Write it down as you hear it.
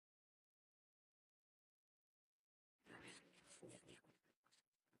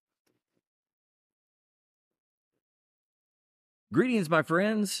Greetings, my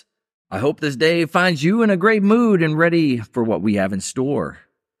friends. I hope this day finds you in a great mood and ready for what we have in store.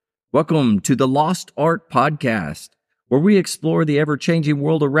 Welcome to the Lost Art Podcast, where we explore the ever-changing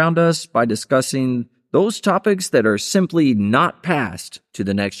world around us by discussing those topics that are simply not passed to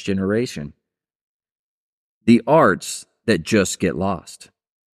the next generation. The arts that just get lost.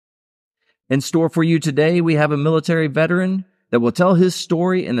 In store for you today, we have a military veteran that will tell his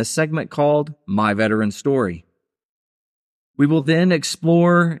story in the segment called My Veteran Story. We will then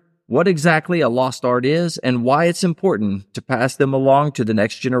explore what exactly a lost art is and why it's important to pass them along to the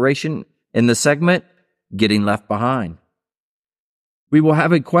next generation in the segment, Getting Left Behind. We will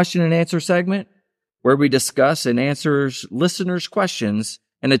have a question and answer segment where we discuss and answer listeners' questions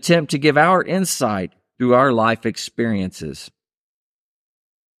and attempt to give our insight through our life experiences.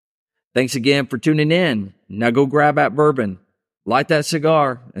 Thanks again for tuning in. Now go grab that bourbon, light that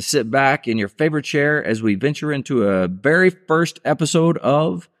cigar, and sit back in your favorite chair as we venture into a very first episode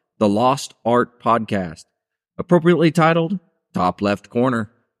of the Lost Art Podcast, appropriately titled Top Left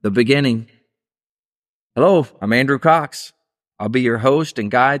Corner, The Beginning. Hello, I'm Andrew Cox. I'll be your host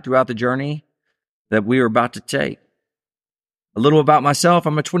and guide throughout the journey that we are about to take. A little about myself.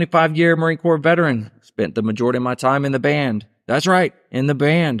 I'm a 25-year Marine Corps veteran. Spent the majority of my time in the band. That's right, in the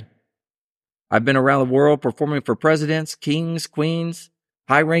band. I've been around the world performing for presidents, kings, queens,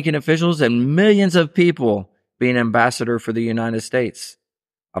 high-ranking officials, and millions of people being ambassador for the United States.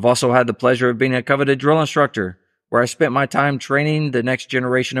 I've also had the pleasure of being a coveted drill instructor, where I spent my time training the next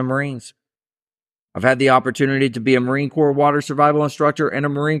generation of Marines. I've had the opportunity to be a Marine Corps water survival instructor and a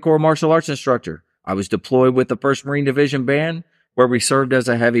Marine Corps martial arts instructor. I was deployed with the 1st Marine Division Band, where we served as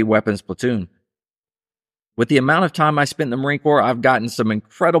a heavy weapons platoon. With the amount of time I spent in the Marine Corps, I've gotten some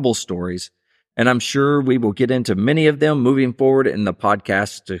incredible stories, and I'm sure we will get into many of them moving forward in the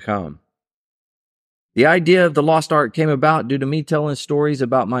podcasts to come. The idea of the Lost Art came about due to me telling stories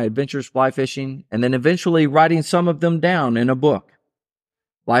about my adventures fly fishing and then eventually writing some of them down in a book.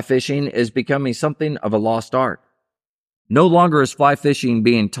 Fly fishing is becoming something of a lost art. No longer is fly fishing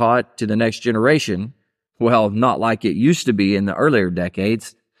being taught to the next generation, well, not like it used to be in the earlier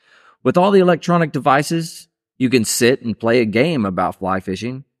decades. With all the electronic devices, you can sit and play a game about fly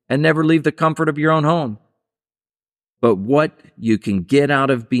fishing and never leave the comfort of your own home. But what you can get out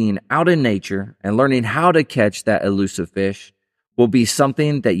of being out in nature and learning how to catch that elusive fish will be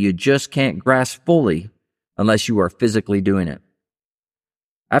something that you just can't grasp fully unless you are physically doing it.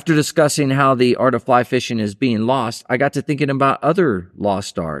 After discussing how the art of fly fishing is being lost, I got to thinking about other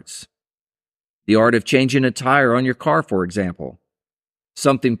lost arts. The art of changing a tire on your car, for example.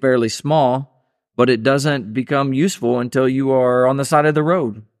 Something fairly small, but it doesn't become useful until you are on the side of the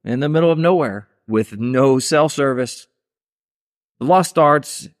road, in the middle of nowhere, with no cell service. The lost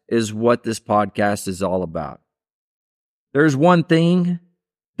arts is what this podcast is all about. There's one thing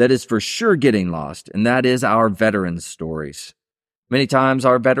that is for sure getting lost, and that is our veterans' stories. Many times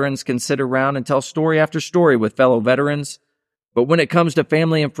our veterans can sit around and tell story after story with fellow veterans, but when it comes to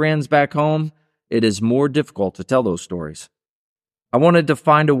family and friends back home, it is more difficult to tell those stories. I wanted to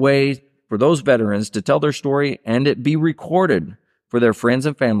find a way for those veterans to tell their story and it be recorded for their friends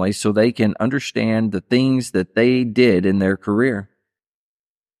and family so they can understand the things that they did in their career.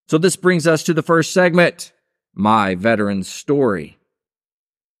 So this brings us to the first segment, My Veteran Story.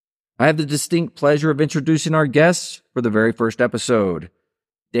 I have the distinct pleasure of introducing our guests for the very first episode,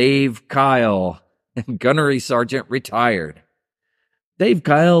 Dave Kile, Gunnery Sergeant retired. Dave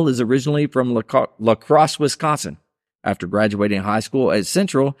Kile is originally from La Crosse, Wisconsin. After graduating high school at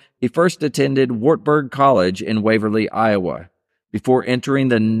Central, he first attended Wartburg College in Waverly, Iowa, before entering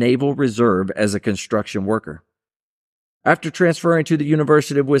the Naval Reserve as a construction worker. After transferring to the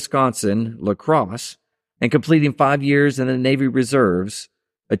University of Wisconsin, La Crosse, and completing 5 years in the Navy Reserves,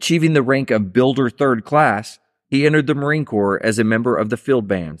 achieving the rank of Builder 3rd Class, he entered the Marine Corps as a member of the field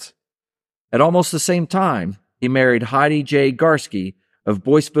bands. At almost the same time, he married Heidi J. Garsky of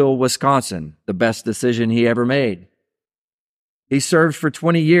Boyceville, Wisconsin, the best decision he ever made. He served for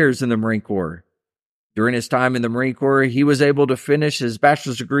 20 years in the Marine Corps. During his time in the Marine Corps, he was able to finish his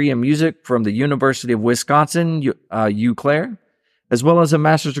bachelor's degree in music from the University of Wisconsin, Eau Claire, as well as a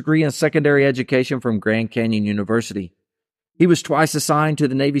master's degree in secondary education from Grand Canyon University. He was twice assigned to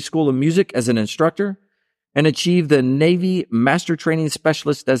the Navy School of Music as an instructor and achieved the Navy Master Training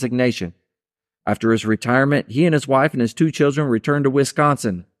Specialist designation. After his retirement, he and his wife and his 2 children returned to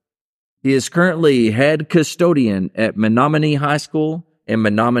Wisconsin. He is currently head custodian at Menominee High School in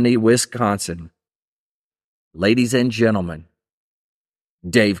Menominee, Wisconsin. Ladies and gentlemen,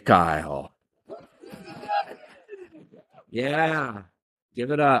 Dave Kile. Yeah, give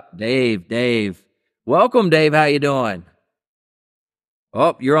it up. Dave. Welcome, Dave. How you doing?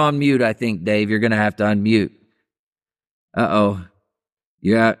 Oh, you're on mute, I think, Dave. You're going to have to unmute. Uh-oh.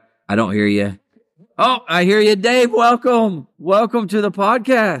 Yeah, I don't hear you. Oh, I hear you, Dave. Welcome. Welcome to the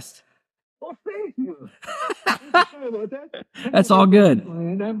podcast. Oh, thank you. Sorry about that. That's all good.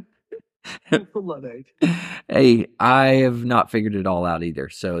 I'm a Luddite. Hey, I have not figured it all out either.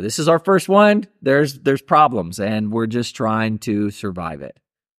 So this is our first one. There's problems, and we're just trying to survive it.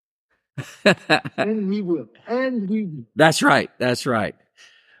 And we will. And we will. That's right. That's right.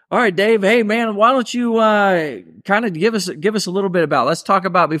 All right, Dave. Hey, man, why don't you kind of give us a little bit about? Let's talk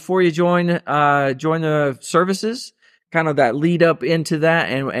about before you join the services, kind of that lead up into that,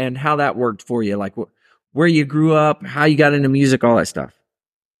 and how that worked for you, like where you grew up, how you got into music, all that stuff.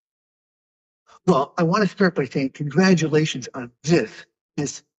 Well, I want to start by saying congratulations on this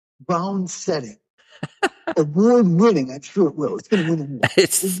round setting. Award winning, I'm sure it will. It's going to win an award.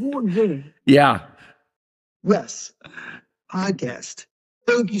 It's Award winning. yeah. Yes. Podcast.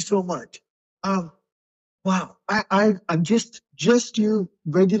 Thank you so much. Wow. I'm just your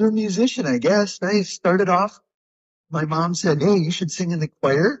regular musician, I guess. I started off. My mom said, "Hey, you should sing in the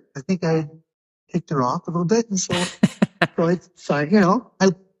choir." I think I kicked her off a little bit, and so I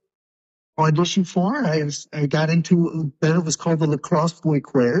auditioned for her. I got into then it was called the Lacrosse Boy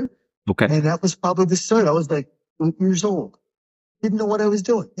Choir, Okay. and that was probably the start. I was like 8 years old, didn't know what I was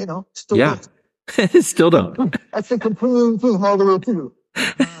doing. Still Yeah. Still don't. That's the boom all the way through.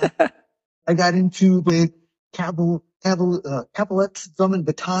 I got into the Capellett's Drum and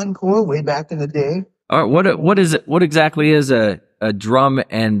Baton Corps way back in the day. All right. What is it? What exactly is a drum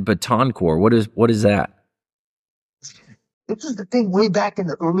and baton corps? What is that? This is the thing way back in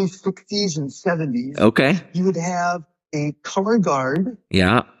the early 60s and 70s. Okay. You would have a color guard.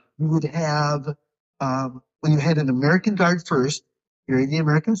 Yeah. You would have, when you had an American guard first, carrying the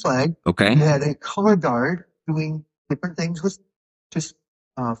American flag. Okay. You had a color guard doing different things with just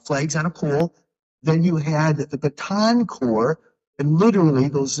flags on a pole. Then you had the baton corps, and literally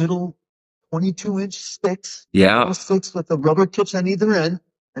those little 22-inch sticks. Yeah. Those sticks with the rubber tips on either end,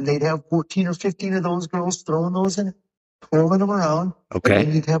 and they'd have 14 or 15 of those girls throwing those and twirling them around. Okay. And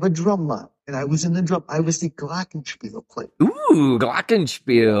then you'd have a drum line, and I was in the drum. I was the glockenspiel player. Ooh,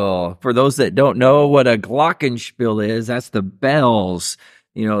 glockenspiel. For those that don't know what a glockenspiel is, that's the bells.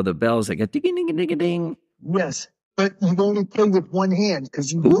 The bells that go ding ding ding ding. Yes, but you only play with one hand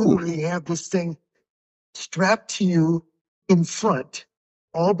because you literally have this thing strapped to you in front.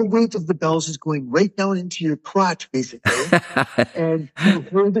 All the weight of the bells is going right down into your crotch, basically. And you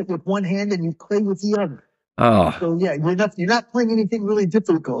hold it with one hand and you play with the other. Oh. So yeah, you're not playing anything really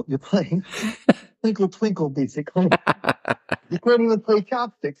difficult. You're playing twinkle twinkle, basically. You can't even play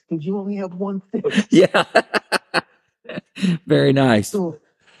chopsticks because you only have one stick. Yeah. Very nice. So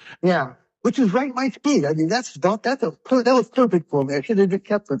yeah, which is right my speed. I mean, that was perfect for me. I should have just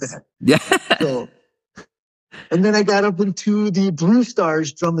kept with that. Yeah. So, and then I got up into the Blue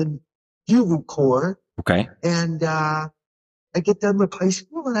Stars Drum and Bugle Corps. Okay. And I get done with high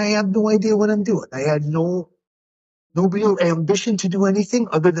school, and I have no idea what I'm doing. I had no real ambition to do anything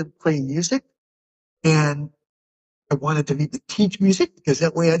other than play music. And I wanted to teach music because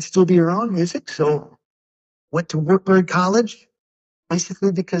that way I'd still be around music. So went to Wartburg College,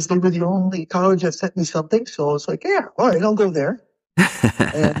 basically because they were the only college that sent me something. So I was like, yeah, all right, I'll go there.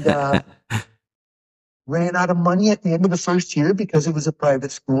 And ran out of money at the end of the first year because it was a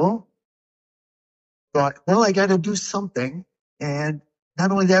private school. Thought, well, I got to do something. And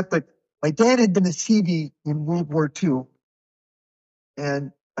not only that, but my dad had been a CD in World War II.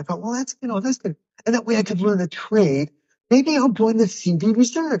 And I thought, well, that's good. And that way I could learn a trade. Maybe I'll join the CD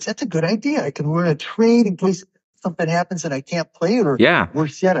reserves. That's a good idea. I can learn a trade in case something happens and I can't play it, or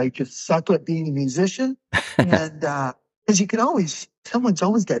worse yet, I just suck at being a musician. And because someone's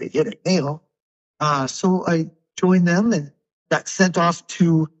always got to hit it, So I joined them and got sent off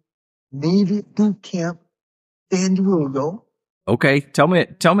to Navy boot camp, San Diego. Okay, tell me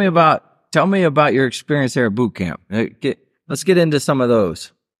about your experience there at boot camp. Let's get into some of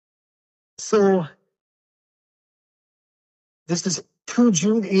those. So this is 2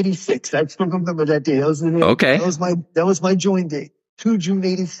 June 86. I still remember that day. Okay. That was my join date. 2 June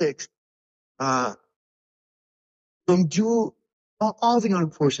 86. They do all the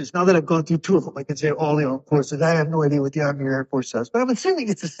armed forces. Now that I've gone through 2 of them, I can say all the armed forces. I have no idea what the Army or Air Force does, but I'm assuming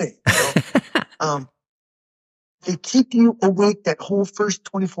it's the same. So, they keep you awake that whole first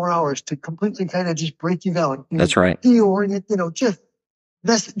 24 hours to completely kind of just break you down. That's right. Reorient,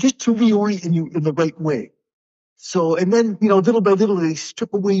 just to reorient you in the right way. So, and then, little by little, they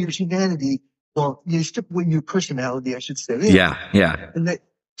strip away your humanity. Well, you strip away your personality, I should say. Yeah. And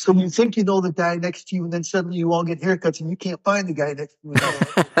So you think you know the guy next to you, and then suddenly you all get haircuts, and you can't find the guy next to you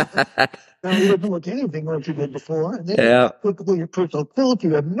anymore. Now you didn't look anything like you did before. And then Yeah. you look at your personal filter,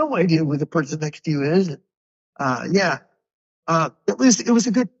 you have no idea who the person next to you is. It was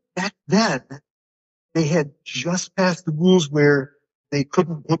a good back then. They had just passed the rules where they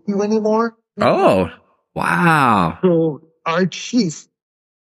couldn't book you anymore. Oh, wow. So our chief,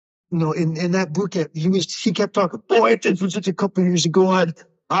 in that boot camp, he kept talking, boy, this was such a couple of years ago.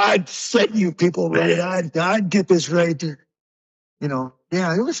 I'd set you people right. I'd get this right. It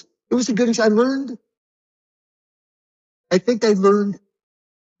was a good, I think I learned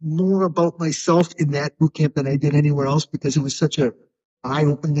more about myself in that boot camp than I did anywhere else because it was such a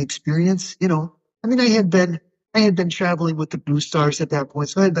eye-opening experience. I mean, I had been traveling with the Blue Stars at that point,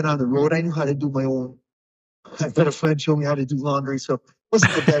 so I had been on the road. I knew how to do my own. I had a friend show me how to do laundry, so it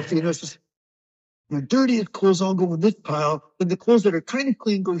wasn't the bad thing. It was just your dirtiest clothes all go in this pile, and the clothes that are kind of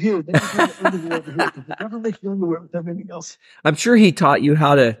clean go here. Then you have the underwear over here because you never mix your underwear with everything else. I'm sure he taught you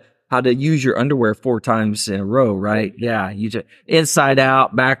how to use your underwear 4 times in a row, right? Yeah, you just inside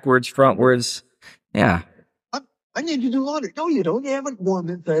out, backwards, frontwards. Yeah. I need to do laundry. No, you don't. You haven't worn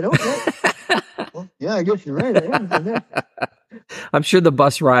inside out yet. Well, yeah, I guess you're right. I haven't done that. I'm sure the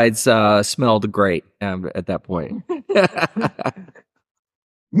bus rides smelled great at that point.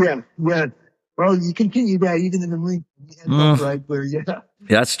 Yeah. Well, you continue that even in the Marine bus ride where,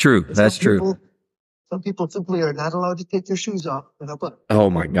 That's true. That's true. Some people simply are not allowed to take their shoes off. Oh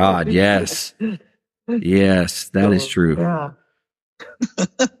my God! Yes, yes, that is true.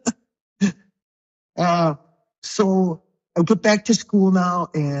 Yeah. So I get back to school now,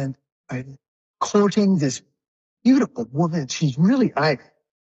 and I'm courting this beautiful woman. She's really but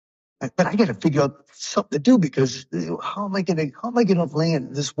I got to figure out something to do because how am I gonna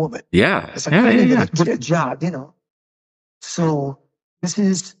land this woman? Yeah, yeah. Get a job, So this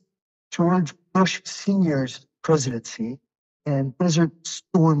is George Bush Sr.'s presidency, and Desert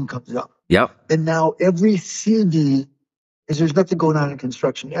Storm comes up. Yep. And now every CD, because there's nothing going on in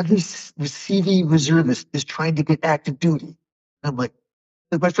construction, every CD reservist is trying to get active duty. And I'm like,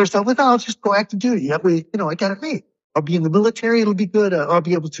 my first thought was, I'll just go active duty. That way, I got it made. I'll be in the military. It'll be good. I'll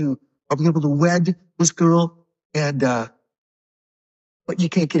be able to wed this girl. And, but you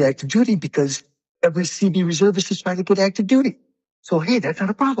can't get active duty because every CB reservist is trying to get active duty. So, hey, that's not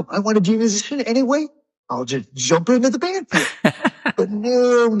a problem. I want to be a musician anyway. I'll just jump into the band field. But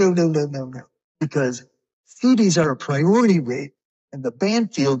no. Because CDs are a priority rate and the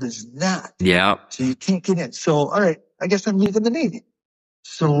band field is not. Yeah. So you can't get in. So, all right, I guess I'm leaving the Navy.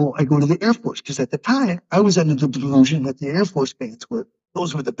 So I go to the Air Force because at the time I was under the delusion that the Air Force bands were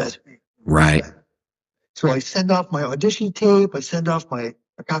the best bands. Right. So I send off my audition tape. I send off a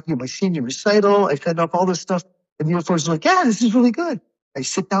copy of my senior recital. I send off all this stuff. And the Air Force is like, yeah, this is really good. I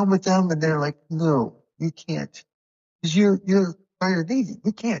sit down with them and they're like, no, you can't. Because you're prior Navy.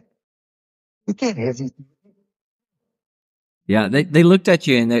 You can't have these. Yeah, they looked at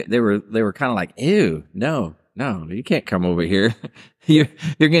you and they were kind of like, ew, no, you can't come over here. You're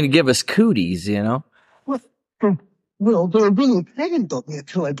going to give us cooties, Well, they were really excited about me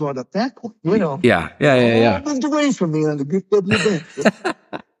until I brought up that point, Yeah. All moved away from me on the Greek W bench.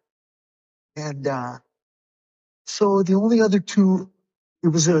 And so the only other two, it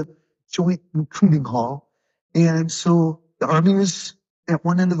was a joint recruiting hall. And so the Army was at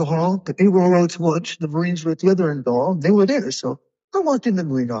one end of the hall, but they were all out to lunch. The Marines were at the other end of the hall. They were there. So I walked in the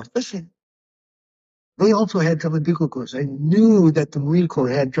Marine office and they also had drum and bugle corps. I knew that the Marine Corps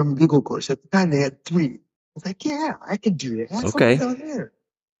had drum and bugle corps. At the time, they had 3. I was like, yeah, I can do that. That's okay. Down there.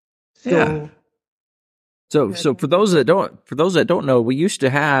 So for those that don't know, we used to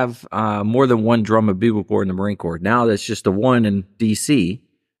have more than one drum and bugle corps in the Marine Corps. Now that's just the one in DC.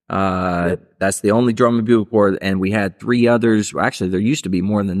 That's the only drum and bugle corps, and we had 3 others. Actually, there used to be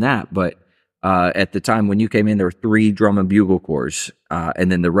more than that, but at the time when you came in, there were 3 drum and bugle corps,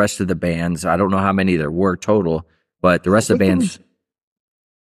 and then the rest of the bands. I don't know how many there were total, but the rest of the bands. I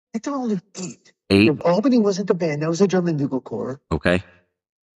think there were only 8. 8. Albany wasn't a band; that was a drum and bugle corps. Okay.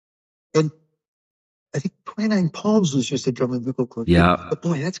 And I think 29 Palms was just a drum and bugle corps. Yeah. But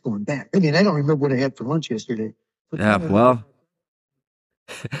boy, that's going back. I mean, I don't remember what I had for lunch yesterday. Yeah. Well.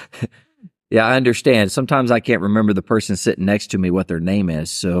 Yeah, I understand. Sometimes I can't remember the person sitting next to me what their name is,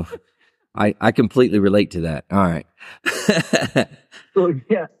 so I completely relate to that. All right. So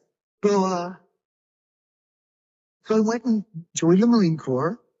yeah. So I went and joined the Marine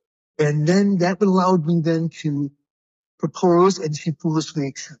Corps, and then that allowed me then to propose, and she foolishly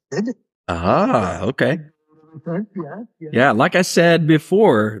accepted. Okay. Yeah. Yeah, like I said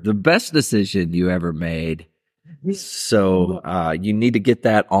before, the best decision you ever made. So you need to get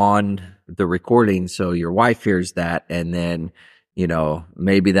that on the recording so your wife hears that, and then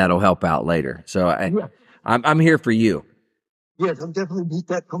maybe that'll help out later. So I'm here for you. Yes, I'm definitely beat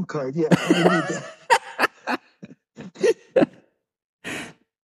that trump card. Yeah, I need that.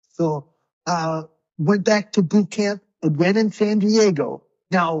 So went back to boot camp again in San Diego.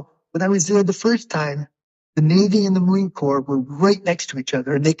 Now, when I was there the first time, the Navy and the Marine Corps were right next to each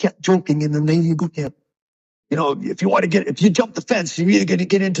other, and they kept joking in the Navy boot camp. If you jump the fence, you're either going to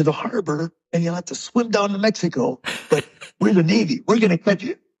get into the harbor and you'll have to swim down to Mexico. But we're the Navy. We're going to catch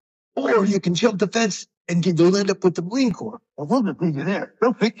you. Or you can jump the fence and you'll end up with the Marine Corps. Well, we'll just leave you there.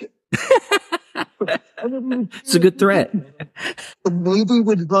 They'll pick you. It's a good threat. The Navy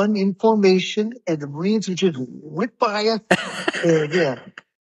would run in formation and the Marines would just whip by us. And yeah.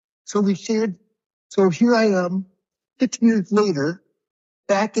 So we shared. So here I am, 6 years later,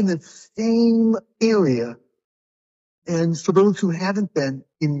 back in the same area. And for those who haven't been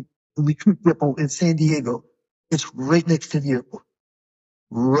in the recruit depot in San Diego, it's right next to the airport.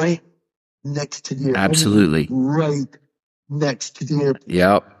 Right next to the airport. Absolutely. Right next to the airport.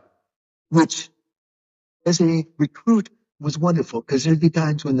 Yep. Which, as a recruit, was wonderful because there'd be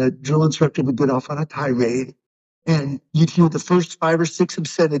times when the drill instructor would get off on a tirade and you'd hear the first 5 or 6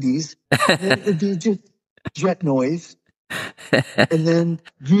 obscenities. And it'd be just jet noise. And then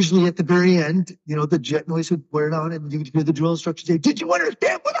usually at the very end, the jet noise would wear down and you'd hear the drill instructor say, "Did you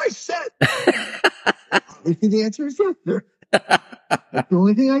understand what I said?" Obviously the answer is yes, sir. That's the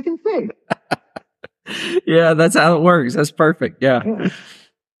only thing I can say. Yeah, that's how it works. That's perfect. Yeah.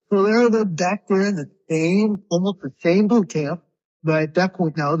 So they're back there in almost the same boot camp. But at that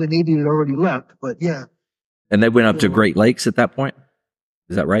point now, the Navy had already left. But yeah. And they went up to Great Lakes at that point?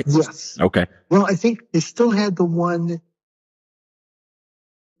 Is that right? Yes. Okay. Well, I think they still had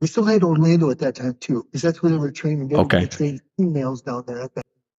we still had Orlando at that time too, because that's where they were training. They were training females down there at that.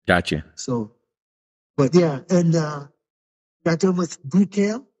 Gotcha. So, but yeah, and got done with boot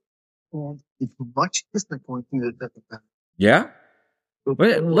camp, and it's much different going through the second time. Yeah.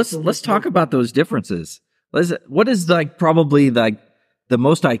 Let's talk about those differences. What is probably the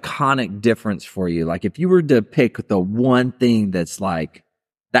most iconic difference for you? Like if you were to pick the one thing that's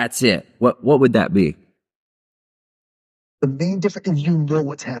that's it, what would that be? The main difference is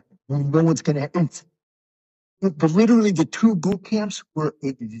what's happening. You know what's going to happen. But literally the 2 boot camps were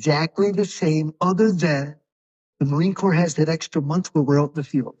exactly the same, other than the Marine Corps has that extra month where we're out in the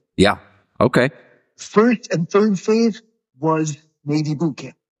field. Yeah. Okay. First and third phase was Navy boot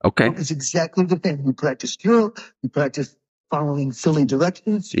camp. Okay. It's exactly the same. You practice drill. You practice following silly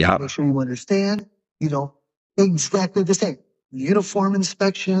directions. Yeah. Make sure you understand. Exactly the same. Uniform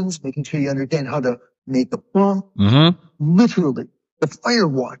inspections, making sure you understand how to make a pump. Mm-hmm. Literally, the fire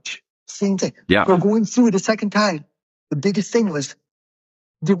watch, same thing. Yeah. So going through it a second time, the biggest thing was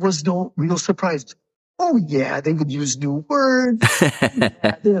there was no real surprise. Oh yeah, they would use new words.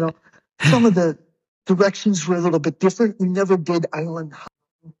 Some of the directions were a little bit different. We never did island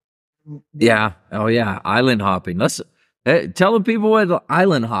hopping. Yeah. Oh yeah, island hopping. Let's tell the people what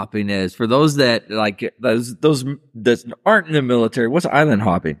island hopping is for those that those that aren't in the military. What's island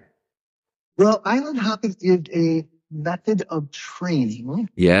hopping? Well, island hopping is a method of training.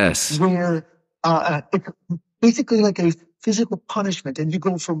 Yes. Where it's basically like a physical punishment, and you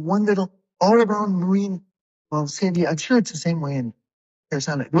go from one little all around Marine. Well, San Diego, I'm sure it's the same way in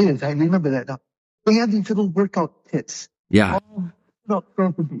Arizona. It is. I remember that now. They have these little workout pits. Yeah. All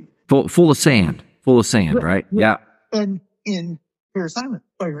full of sand. Full of sand, right? Yeah. And in Arizona,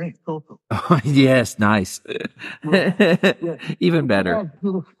 fire range also. Oh, yes, nice. Even better.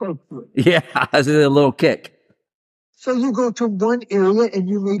 Yeah, a little kick. So you go to one area and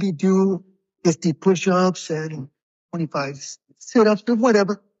you maybe do 50 push-ups and 25 sit-ups or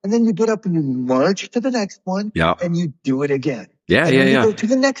whatever. And then you get up and you march to the next one. Yeah. And you do it again. Yeah, and yeah, then yeah. you go to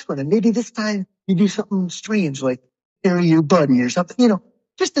the next one. And maybe this time you do something strange like carry your buddy or something.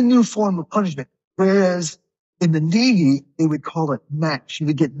 Just a new form of punishment. Whereas in the Navy, they would call it mash. You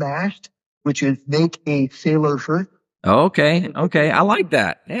would get mashed, which is make a sailor hurt. Okay. I like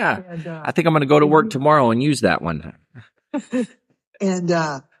that. Yeah. And, I think I'm going to go to work tomorrow and use that one.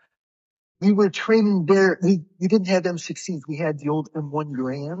 And we were training there. We didn't have M16s. We had the old M1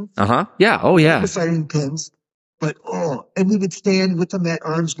 Grands. Uh-huh. Yeah. Oh, yeah. The firing pins. But, and we would stand with them at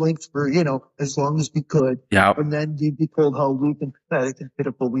arm's length for, as long as we could. Yeah. And then you'd be told how weak and pathetic and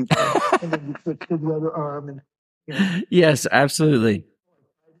pitiful we were. And then you switch to the other arm. And, Yes, absolutely.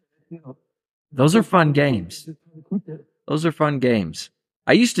 Those are fun games. Those are fun games.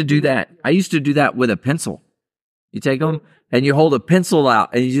 I used to do that. I used to do that with a pencil. You take them and you hold a pencil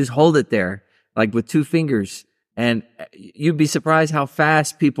out and you just hold it there, like with 2 fingers. And you'd be surprised how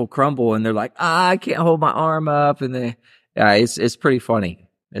fast people crumble, and they're like, I can't hold my arm up. And it's pretty funny.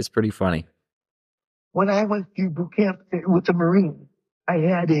 It's pretty funny. When I went through boot camp with the Marines, I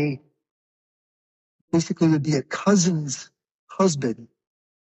had basically it would be a cousin's husband.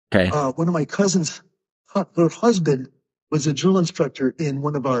 Okay. One of my cousins, her husband was a drill instructor in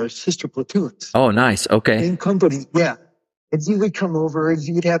one of our sister platoons. Oh, nice. Okay. Same company, yeah. And he would come over and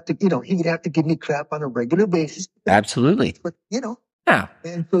he would have to give me crap on a regular basis. Absolutely. But, Yeah.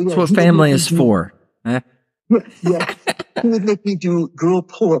 And so, That's what family is for. Yeah. He would make me do girl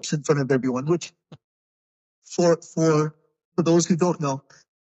pull-ups in front of everyone, which for those who don't know,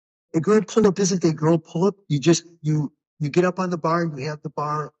 a girl pull-up isn't a girl pull-up. You get up on the bar and you have the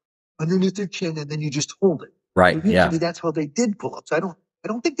bar underneath your chin and then you just hold it. Right. So usually that's how they did pull-ups. I don't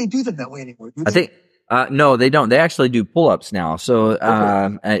think they do them that way anymore. Do they? I think no, they don't. They actually do pull-ups now. So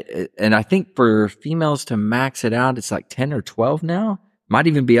and I think for females to max it out, it's like 10 or 12 now. Might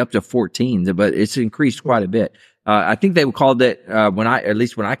even be up to 14, but it's increased quite a bit. I think they called it when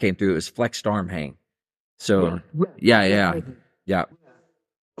I came through, it was flexed arm hang. So yeah.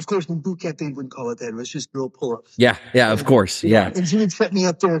 Of course, in boot camp they wouldn't call it that. It was just girl pull-ups. Yeah, of course, yeah. And she would set me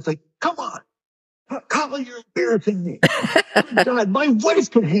up there. It's like, come on, Kyle, you're embarrassing me. God, my wife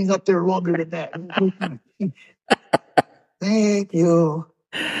could hang up there longer than that. Thank you.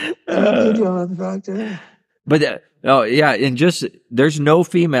 Thank you, John Proctor. But and just there's no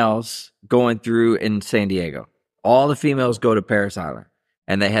females going through in San Diego. All the females go to Parris Island,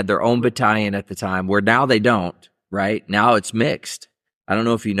 and they had their own battalion at the time. Where now they don't. Right now it's mixed. I don't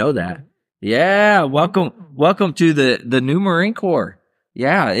know if you know that. Yeah, welcome to the new Marine Corps.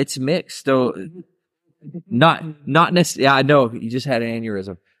 Yeah, it's mixed. So not necessarily. Yeah, I know you just had an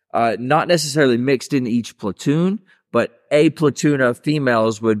aneurysm. Not necessarily mixed in each platoon, but a platoon of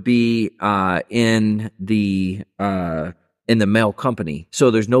females would be in the male company.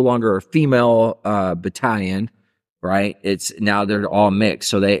 So there's no longer a female battalion, right? It's now they're all mixed.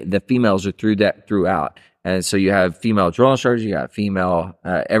 So the females are throughout. And so you have female drill instructors, you got female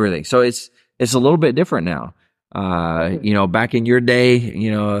everything. So it's a little bit different now. Back in your day,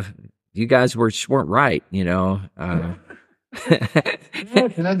 you guys weren't right, That's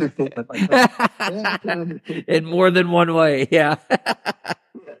an understatement. In more than one way, yeah.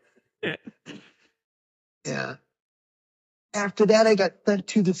 Yeah. After that, I got sent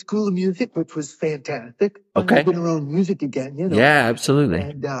to the School of Music, which was fantastic. Okay. I've been around music again, Yeah, absolutely.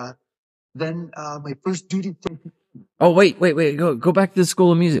 And then my first duty station. Oh, wait. Go back to the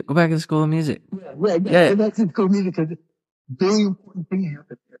School of Music. Go back to the School of Music. Yeah. That's the School of Music because very important thing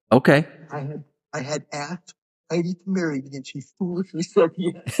happened there. Okay. I had asked Heidi to marry me, and she foolishly said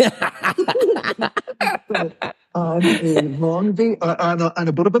yes. On a long day, on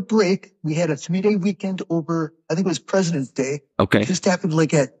a bit of a break, we had a 3-day weekend over. I think it was President's Day. Okay. It just happened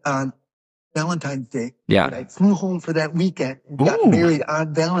on Valentine's Day. Yeah. But I flew home for that weekend and got married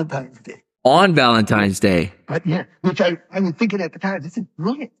on Valentine's Day. On Valentine's Day. But yeah, which I was thinking at the time, this is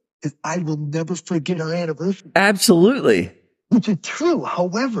brilliant, because I will never forget our anniversary. Absolutely. Which is true.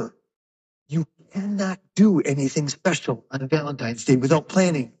 However, you cannot do anything special on Valentine's Day without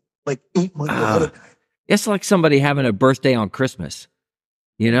planning like 8 months ahead of time. It's like somebody having a birthday on Christmas.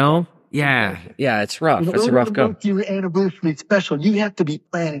 Yeah, it's rough. It's a rough go. Your anniversary special, you have to be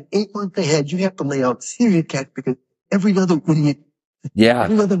planning 8 months ahead. You have to lay out serious cash because every other idiot,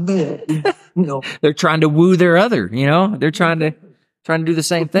 every other man, they're trying to woo their other. They're trying to do the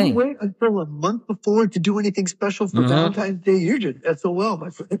same thing. You wait until a month before to do anything special for Valentine's Day. You're just SOL, my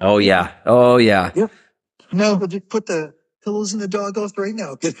friend. Oh yeah. Yep. No, but just put the pillows in the doghouse right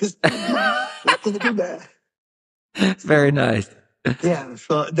now because it's going to be bad. Very nice. Yeah,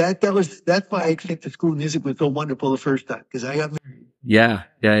 so that's why I think the School of Music was so wonderful the first time, because I got married. Yeah.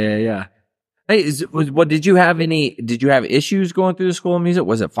 Hey, did you have issues going through the School of Music?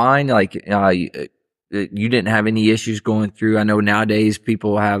 Was it fine? Like, you didn't have any issues going through? I know nowadays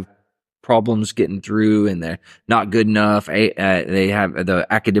people have problems getting through and they're not good enough. They have the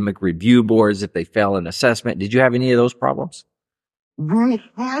academic review boards if they fail an assessment. Did you have any of those problems? We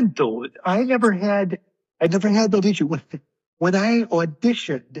had those. I never had those issues. When I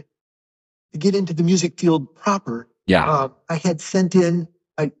auditioned to get into the music field proper, I had sent in,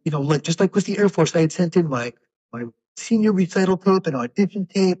 just like with the Air Force, I had sent in my senior recital tape, an audition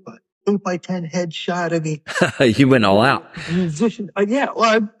tape, an 8x10 headshot. I mean, you went all out. Musician.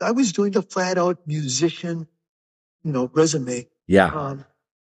 I was doing the flat out musician, resume. Yeah.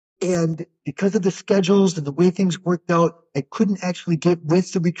 And because of the schedules and the way things worked out, I couldn't actually get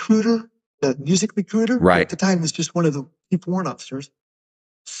with the recruiter, the music recruiter. Right. At the time, it was just one of the chief warrant officers.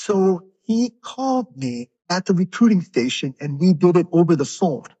 So he called me at the recruiting station, and we did it over the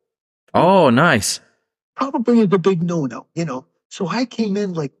phone. Oh, nice. Probably is a big no-no, you know. So I came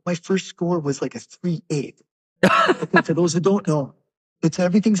in like my first score was like a 3.8. Okay, for those who don't know, it's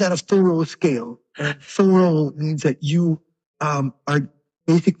everything's at a thorough scale, and thorough means that you are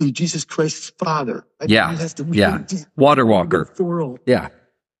basically Jesus Christ's father. Yeah, yeah. Water walker. Thorough. Yeah.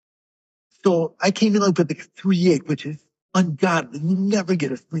 So I came in like with like a 3.8, which is ungodly. You never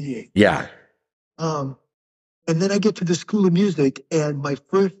get a 3.8. Yeah. And then I get to the School of Music, and my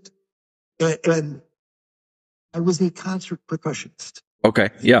first, and I was a concert percussionist. Okay.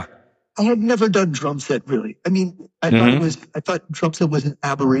 Yeah. I had never done drum set really. I mean, I thought drum set was an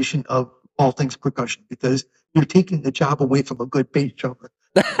aberration of all things percussion because you're taking the job away from a good bass drummer.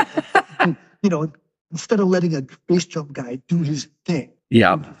 You know, instead of letting a bass drum guy do his thing,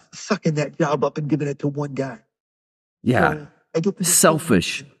 sucking that job up and giving it to one guy. Yeah. So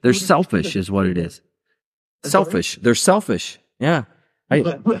selfish. They're selfish is what it is. Selfish. They're selfish. Yeah. So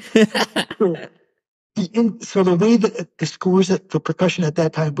the way that the scores for percussion at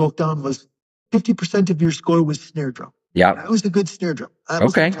that time broke down was 50% of your score was snare drum. Yeah. That was a good snare drum.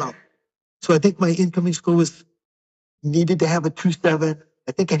 Okay. So I think my incoming score was needed to have a 2.7.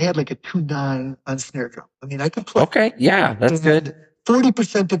 I think I had like a 2.9 on snare drum. I mean, I could play. Okay. Yeah, that's good.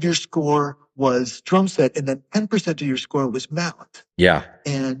 40% of your score was drum set, and then 10% of your score was mallet. Yeah.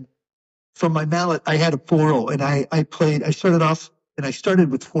 And from my mallet, I had a 4.0, and I started off, and I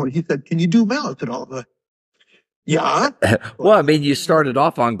started with 4. He said, "Can you do mallet at all?" But, yeah. Well, I mean, you started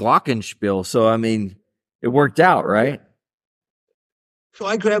off on glockenspiel, so I mean, it worked out, right? So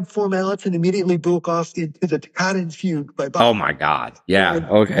I grabbed 4 mallets and immediately broke off into the Toccata Fugue by Bach. Oh my God! Yeah.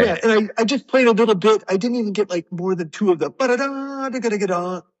 Okay. Yeah, and I just played a little bit. I didn't even get like more than 2 of the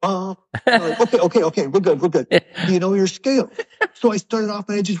okay, we're good. You know your scale. So I started off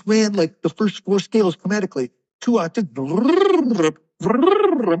and I just ran like the first 4 scales chromatically. 2 octaves.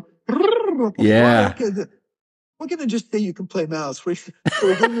 Yeah. We're gonna just say you can play mouse. We're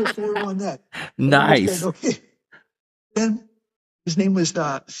giving you a 4 on that. Nice. Okay. Then his name was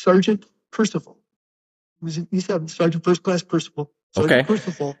Sergeant Percival. He said Sergeant First Class Percival. Sergeant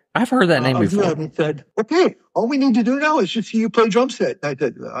Percival. I've heard that name before. And he said, "Okay, all we need to do now is just see you play drum set." And I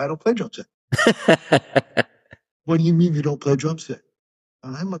said, "I don't play drum set." What do you mean you don't play drum set?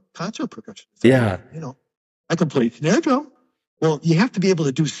 I'm a concert percussionist. Yeah. You know, I can play snare drum. Well, you have to be able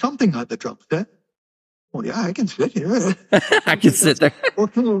to do something on the drum set. Well, yeah, I can sit here. I can sit there. Well,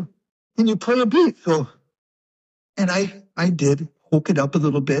 can you play a beat? So, and I did hook it up a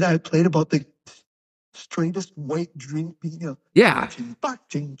little bit. I played about the straightest white dream beat. You know, yeah. Ching, bak,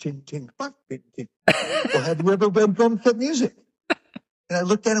 ching, ching, ching, bak, ching, ching. Well, have you ever read drum set music? And I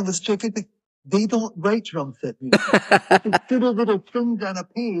looked at it with straight face. They don't write drum set music. They put a little tunes on a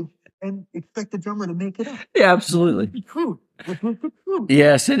page and expect the drummer to make it up. Yeah, absolutely. It's true. It was the truth.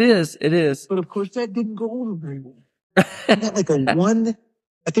 Yes, it is. It is. But of course, that didn't go over very well. I got like a 1.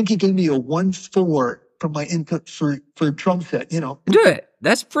 I think he gave me a 1.4 for my input for drum set. You know, good.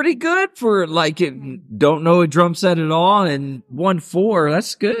 That's pretty good for like don't know a drum set at all, and 1.4.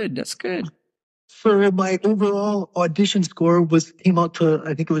 That's good. That's good. So my overall audition score came out to,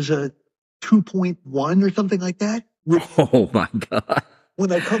 I think it was a 2.1 or something like that. Oh my God.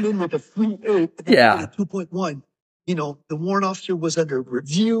 When I come in with a 3.8, yeah, 2.1, you know, the warrant officer was under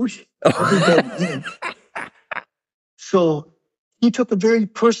review. So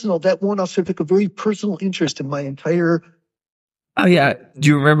that warrant officer took a very personal interest in my entire. Oh yeah. Do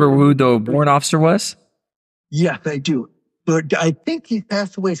you remember who the warrant officer was? Yes, I do. But I think he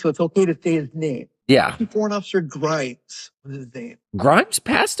passed away, so it's okay to say his name. Yeah. Warrant Officer Grimes was his name. Grimes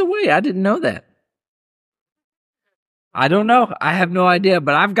passed away? I didn't know that. I don't know. I have no idea,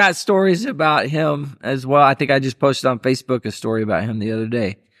 but I've got stories about him as well. I think I just posted on Facebook a story about him the other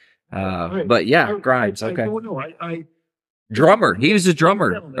day. But yeah, Grimes. Okay. I don't know. Drummer. He was a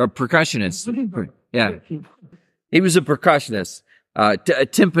drummer, a percussionist. Yeah. He was a percussionist.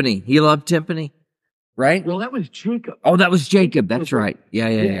 Timpani. He loved timpani, right? Well, that was Jacob. Oh, that was Jacob. That's right.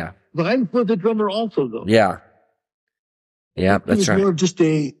 Yeah. Grimes was a drummer also, though. Yeah. Yeah, that's right. He was more of just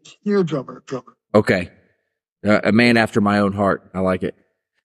a snare drummer. Okay. A man after my own heart. I like it.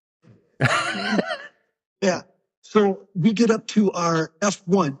 Yeah. So we get up to our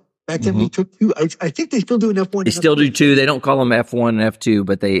F1. Back then we took 2. I think they still do an F1. They still do 2. They don't call them F1 and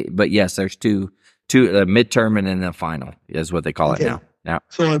F2, but yes, there's two midterm and then the final is what they call it now. Yeah.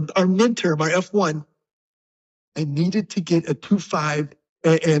 So our midterm, our F1, I needed to get a 2.5,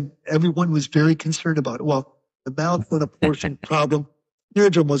 and everyone was very concerned about it. Well, the mouth was a portion problem. Snare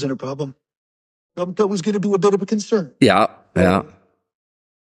drum wasn't a problem. That was going to be a bit of a concern. Yeah.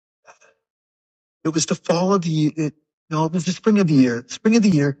 It was the fall of no, it was the spring of the year.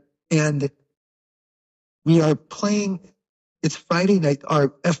 And we are playing, it's Friday night. Our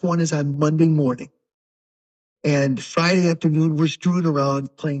F1 is on Monday morning. And Friday afternoon, we're screwing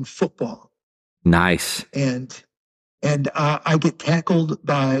around playing football. Nice. And I get tackled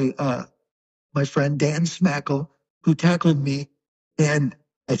by my friend Dan Smackle, who tackled me. And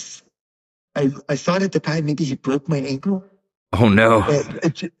I thought at the time maybe he broke my ankle. Oh no.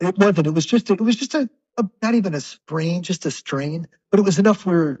 It wasn't. It was just a not even a sprain, just a strain. But it was enough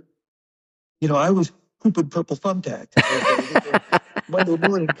where, I was pooping purple thumbtacks. Monday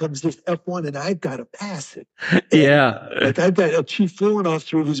morning comes this F1 and I've got to pass it. Yeah. Like I've got a chief foreign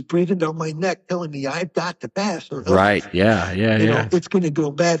officer who's breathing down my neck telling me I've got to pass. Or else, Right. Yeah. it's going to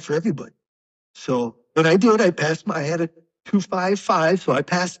go bad for everybody. So, but I did. I passed I had a 2.55, so I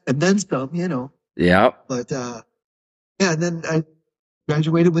passed and then some, Yeah. But, and then I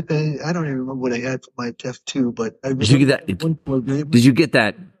graduated with I don't even remember what I had for my F2, but I Did you get that? Did you get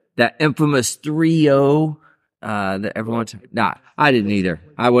that infamous 3.0 that everyone? Nah, I didn't either.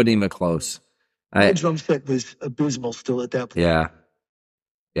 I wasn't even close. My drum set was abysmal still at that point. Yeah.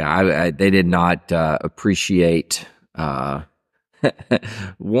 Yeah, they did not appreciate one,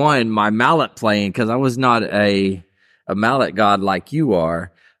 my mallet playing, because I was not a mallet god like you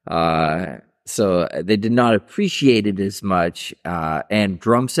are. So they did not appreciate it as much. And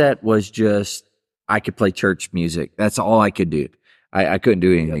drum set was just, I could play church music. That's all I could do. I couldn't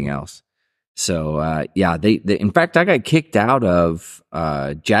do anything else. So, yeah, they in fact, I got kicked out of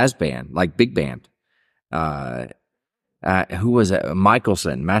jazz band, like big band. Who was it?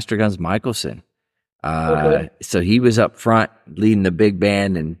 Master Guns Michelson. So he was up front leading the big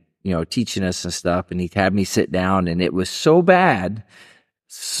band and, teaching us and stuff. And he had me sit down, and it was so bad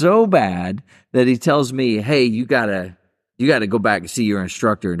that he tells me, "Hey, you gotta go back and see your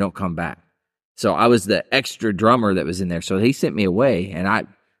instructor and don't come back." So I was the extra drummer that was in there. So he sent me away, and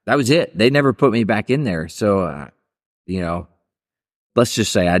that was it. They never put me back in there. So, let's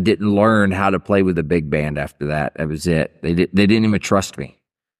just say I didn't learn how to play with a big band after that. That was it. They didn't even trust me.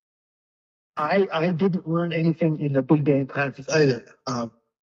 I didn't learn anything in the big band classes either.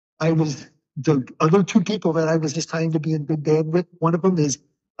 I was the other two people that I was assigned to be in big band with. One of them is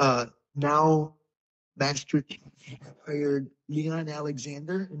now Master hired Leon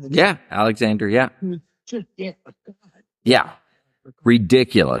Alexander. Alexander. Yeah. Who's just a god. Yeah.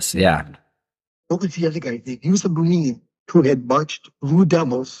 Ridiculous. Yeah. What was the other guy? He was a Marine who had marched Blue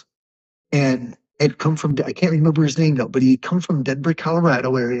Devils and had come from, I can't remember his name now, but he had come from Denver,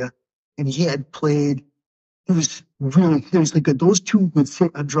 Colorado area, and he had played, he was really seriously good. Those two would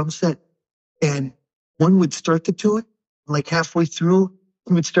sit on drum set, and one would start the tune, like halfway through,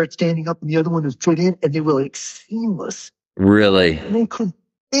 he would start standing up, and the other one would fit in, and they were like seamless. Really? And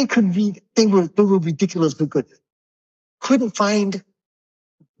they were ridiculously good.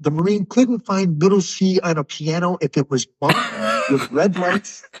 The Marine couldn't find middle C on a piano if it was marked with red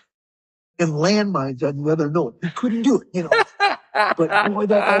lights and landmines on the other note. He couldn't do it, But boy,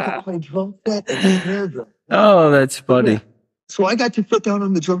 that guy could play drum set and snare drum. Oh, that's funny. Yeah. So I got to sit down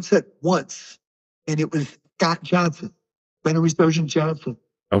on the drum set once, and it was Scott Johnson, Bennery Sergeant Johnson.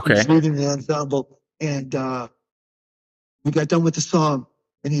 Okay. He was leading the ensemble, and we got done with the song,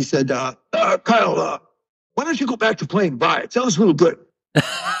 and he said, Kyle, why don't you go back to playing Bye? It sounds real good.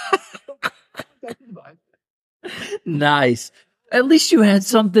 Nice. At least you had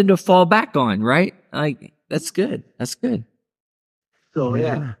something to fall back on, right? Like, that's good. That's good. So,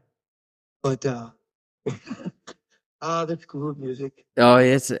 yeah. But, that's cool music. Oh,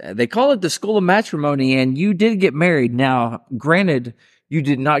 they call it the School of Matrimony, and you did get married. Now, granted, you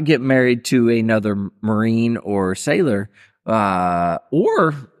did not get married to another Marine or sailor,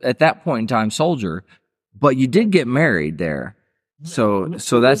 or at that point in time, soldier, but you did get married there. So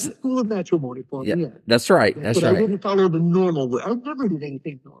that's the School of Matrimony for me. Yeah. That's right. That's but right. I didn't follow the normal way. I never did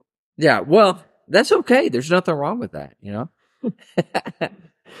anything normal. Yeah, well, that's okay. There's nothing wrong with that,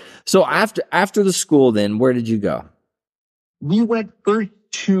 So after the school, then where did you go? We went first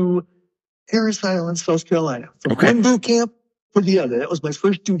to Harris Island, South Carolina. From one boot camp for the other. That was my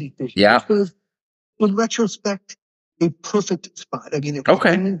first duty station. Yeah. Which was, in retrospect, a perfect spot. I mean, it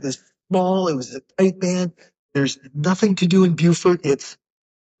was small. It was a tight band. There's nothing to do in Beaufort. It's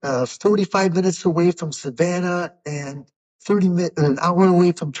 45 minutes away from Savannah and an hour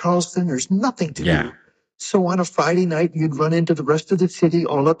away from Charleston. There's nothing to do. So on a Friday night, you'd run into the rest of the city,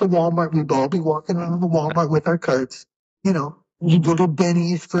 all at the Walmart. We'd all be walking around the Walmart with our carts. You'd go to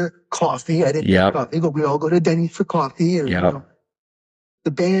Denny's for coffee. I didn't have coffee, but we'd all go to Denny's for coffee.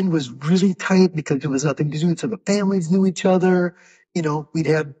 The band was really tight because there was nothing to do. So the families knew each other. We'd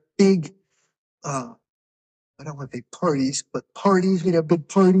have big I don't want to say parties, but parties. We'd have big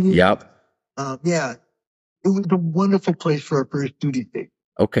parties. Yep. Yeah, it was a wonderful place for our first duty day.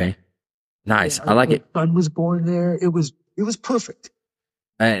 Okay. Nice. Yeah, I like it. My son was born there. It was perfect.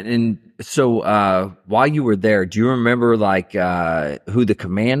 And so while you were there, do you remember like who the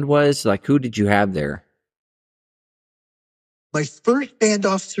command was? Like who did you have there? My first band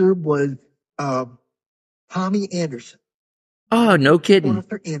officer was Tommy Anderson. Oh, no kidding.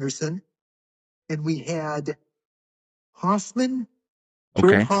 Officer Anderson. And we had Hoffman.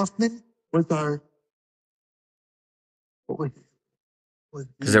 Okay. Joe Hoffman was our, what was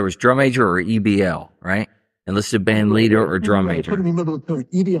Because there was drum major or EBL, right? Enlisted band leader or drum I major. couldn't remember the term.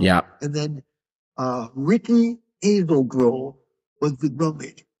 EBL. Yeah. And then Ricky Hazelgrove was the drum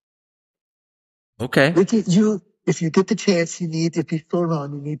major. Okay. Ricky, if you get the chance, if he's still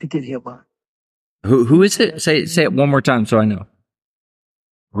around, you need to get him on. Who is it? Say it one more time so I know.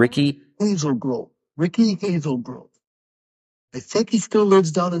 Ricky Hazelgrove. Ricky Hazelgrove. I think he still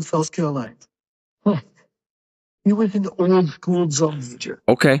lives down in South Carolina. He was an old school drum major.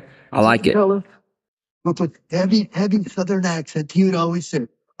 Okay. I like it. With a heavy Southern accent, he would always say,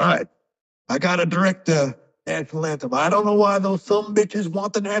 "All right, I gotta direct the national anthem. I don't know why those some bitches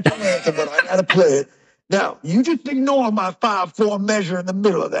want the national anthem, but I gotta play it. Now, you just ignore my 5/4 measure in the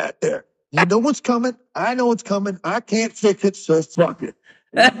middle of that there. You know what's coming. I know what's coming. I can't fix it, so fuck it.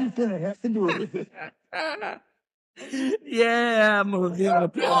 I have to do it with it." Yeah, I'm gonna give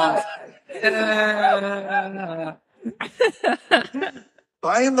applause.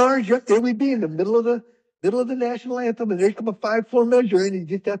 By and large, yep, there we'd be in the middle of the national anthem, and there's come a 5/4 measure, and you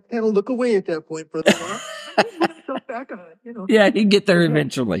just have to kind of look away at that point for a little while. Put yourself back on it, you know. Yeah, you get there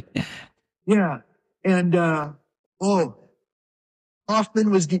eventually. Yeah, and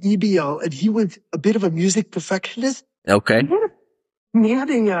Hoffman was the EBO, and he was a bit of a music perfectionist. Okay. He had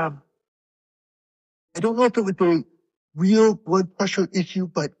a I don't know if it was a real blood pressure issue,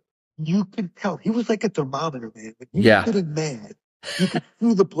 but you could tell he was like a thermometer, man. When he was getting mad, you could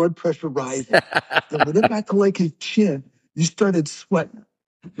feel the blood pressure rising. And when it got to like his chin, you started sweating.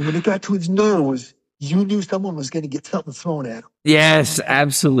 And when it got to his nose, you knew someone was going to get something thrown at him. Yes,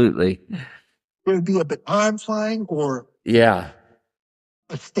 absolutely. There would be a baton flying, or Yeah,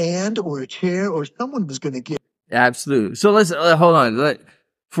 a stand, or a chair, or someone was going to get. absolutely. So let's hold on.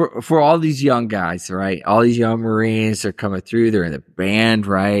 For all these young guys, right? All these young Marines are coming through. They're in the band,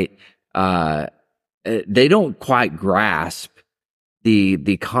 right? They don't quite grasp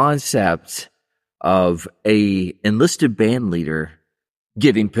the concept of a enlisted band leader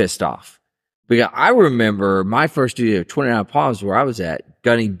getting pissed off. Because I remember my first duty of 29 Palms, where I was at,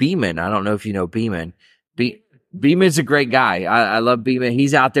 gunning Beeman. I don't know if you know Beeman. Beeman's a great guy. I love Beeman.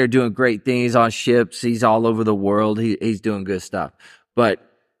 He's out there doing great things on ships. He's all over the world. He's doing good stuff. But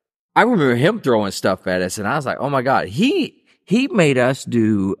I remember him throwing stuff at us, and I was like, oh my God. He made us play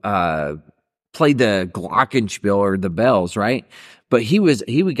the glockenspiel or the bells, right? But he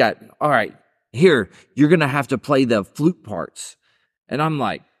got, all right, here, you're going to have to play the flute parts. And I'm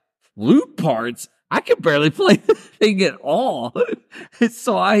like, flute parts? I can barely play the thing at all.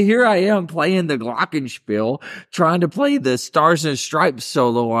 So here I am playing the glockenspiel, trying to play the Stars and Stripes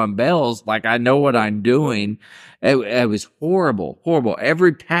solo on bells like I know what I'm doing. It was horrible.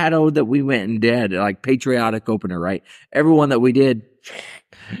 Every paddle that we went and did, like patriotic opener, right? Everyone that we did,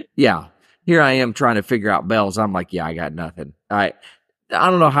 yeah. Here I am trying to figure out bells. I'm like, yeah, I got nothing. I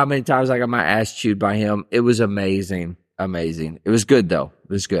don't know how many times I got my ass chewed by him. It was amazing. It was good though. It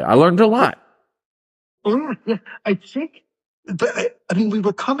was good. I learned a lot. Yeah. I think, I mean, we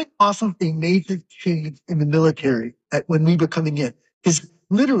were coming off of a major change in the military when we were coming in. Because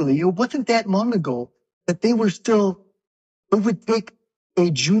literally, it wasn't that long ago that they would take a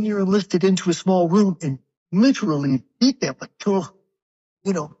junior enlisted into a small room and literally beat them until,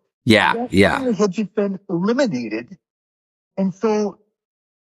 you know. Yeah. That had just been eliminated. And so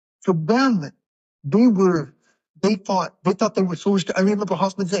them, they thought they were so, I remember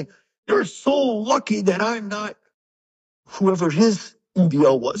Hoffman saying, "You're so lucky that I'm not whoever his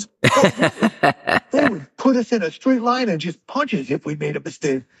EBO was." They would put us in a straight line and just punch us if we made a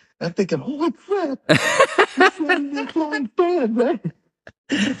mistake. And I'm thinking, holy crap, this is a flying band, right?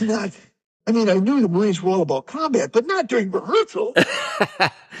 It's not. I mean, I knew the Marines were all about combat, but not during rehearsal.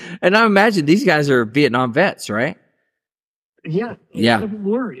 And I imagine these guys are Vietnam vets, right? Yeah. Yeah.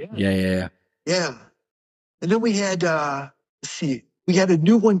 Were, Yeah. And then we had, we had a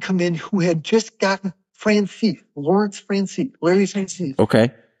new one come in who had just gotten Larry Francis.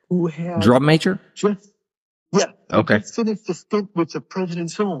 Okay. Who had drum major? Okay. Just finished the stint with the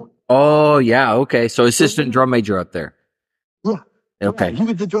President's Own. Oh, yeah. Okay. So assistant drum major up there. Yeah. Okay. Yeah, he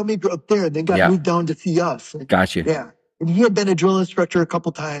was the drum major up there and then got Yeah. moved down to see us. And, Gotcha. yeah. And he had been a drill instructor a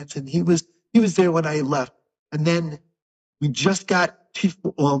couple times and he was there when I left. And then we just got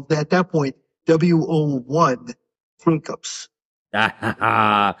at that point, WO1 Jacobs.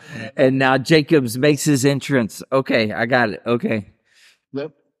 And now Jacobs makes his entrance. Okay, I got it. Okay.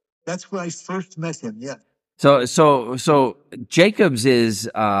 Yep. That's where I first met him, yeah. So Jacobs is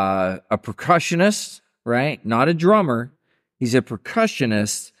a percussionist, right? Not a drummer. He's a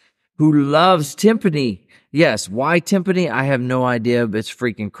percussionist who loves timpani. Yes, why timpani? I have no idea, but it's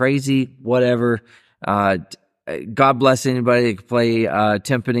freaking crazy. Whatever. God bless anybody that can play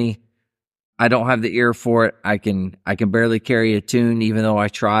timpani. I don't have the ear for it. I can barely carry a tune, even though I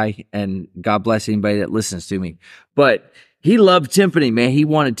try. And God bless anybody that listens to me. But he loved timpani, man. He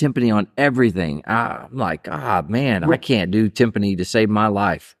wanted timpani on everything. I'm like, man, I can't do timpani to save my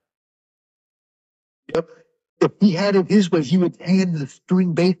life. Yep. If he had it his way, he would hand the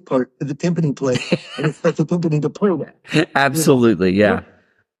string bass part to the timpani player and expect the timpani to play that. Absolutely, yeah.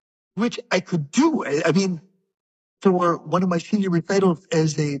 Which I could do. I mean, for one of my senior recitals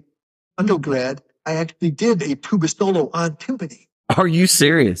as a undergrad, I actually did a tuba solo on timpani. Are you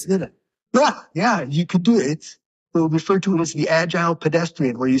serious? Yeah, you could do it. We'll refer to it as the agile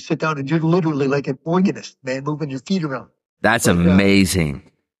pedestrian, where you sit down and you're literally like an organist, man, moving your feet around. That's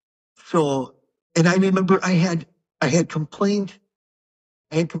amazing. And I remember I had complained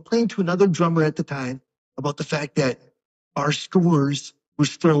to another drummer at the time about the fact that our scores were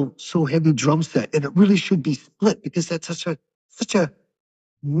still so heavy drum set, and it really should be split because that's such a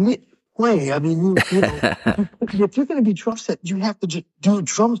knit play. I mean, you know, if you're going to be drum set, you have to just do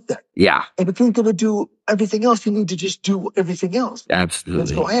drum set. Yeah. And if you're going to do everything else, you need to just do everything else. Absolutely. And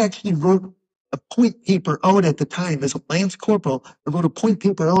so I actually wrote a point paper out at the time as a Lance Corporal. I wrote a point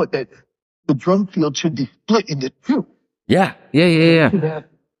paper out that the drum field should be split into two. Yeah. Yeah,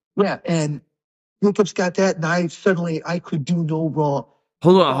 and Jacobs got that, and I could do no wrong.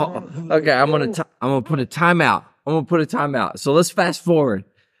 Hold on. Okay, I'm gonna put a timeout. So let's fast forward.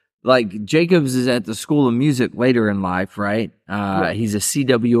 Like Jacobs is at the School of Music later in life, right? He's a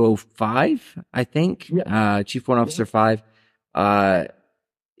CWO 5, I think. Yeah. Chief Warrant Officer 5.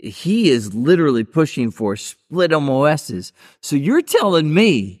 He is literally pushing for split MOSs. So you're telling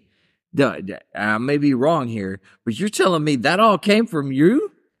me, I may be wrong here, but you're telling me that all came from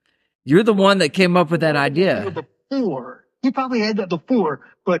you? You're the one that came up with that idea. Before. He probably had that before,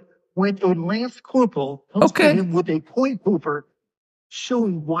 but when a Lance Corporal comes to him with a point paper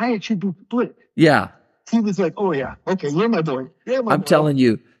showing why it should be split. Yeah. He was like, oh yeah, okay, you're my boy. I'm telling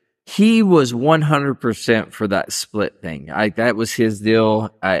you, he was 100% for that split thing. That was his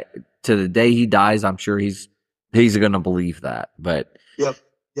deal. To the day he dies, I'm sure he's going to believe that. But yep.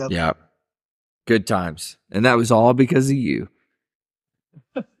 Good times. And that was all because of you.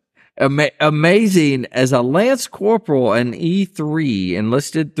 Amazing. As a Lance Corporal and E3,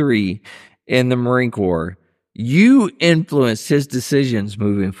 enlisted 3 in the Marine Corps, you influenced his decisions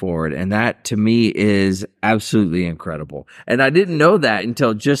moving forward. And that to me is absolutely incredible. And I didn't know that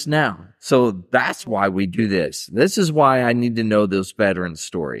until just now. So that's why we do this. This is why I need to know those veteran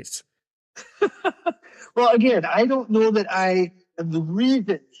stories. Well, again, I don't know that I am the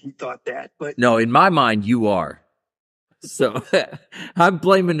reason he thought that, but no, in my mind, you are. So I'm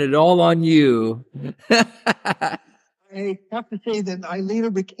blaming it all on you. I have to say that I later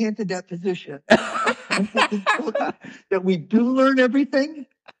recanted that position. That we do learn everything.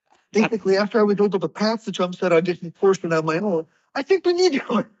 Basically, after I was able to pass the drum set audition portion on my own, I think we need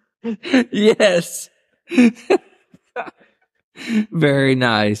to learn. Yes. Very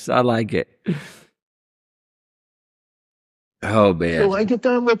nice. I like it. Oh, man. So I get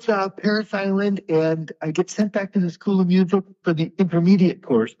done with Paris Island, and I get sent back to the School of Music for the intermediate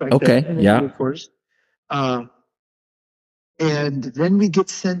course. Intermediate course. And then we get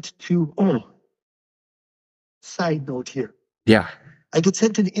sent to, side note here. Yeah. I get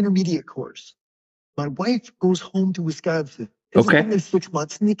sent to the intermediate course. My wife goes home to Wisconsin. It's been 6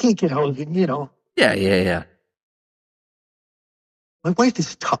 months, and you can't get housing, you know. Yeah. My wife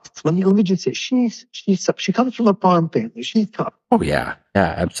is tough. Let me just say, she's tough. She comes from a farm family. She's tough. Oh, yeah.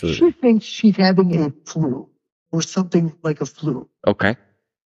 Yeah, absolutely. She thinks she's having a flu or something like a flu. Okay.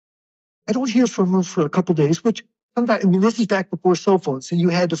 I don't hear from her for a couple days, which sometimes, I mean, this is back before cell phones, so you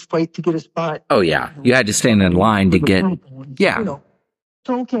had to fight to get a spot. Oh, yeah. You had to stand in line to get, yeah. You know.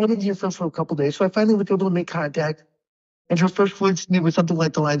 So, okay, I didn't hear from her for a couple days, so I finally was able to make contact. And her first words to me was something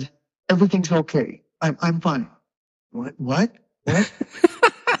like the lines, everything's okay. I'm fine. What?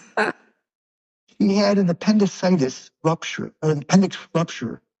 He had an appendix rupture,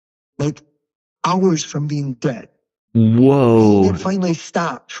 like hours from being dead. Whoa. It finally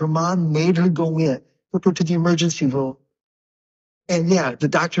stopped. Her mom made her go in, took her to the emergency room. And yeah, the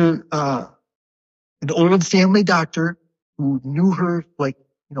doctor, an old family doctor who knew her, like,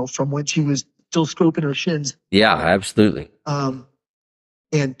 from when she was still scoping her shins. Yeah, absolutely.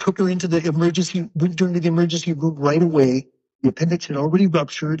 And took her into the went into the emergency room right away. The appendix had already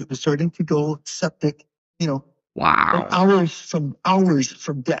ruptured. It was starting to go septic, Wow. hours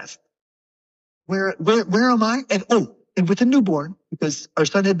from death. Where am I? And with a newborn, because our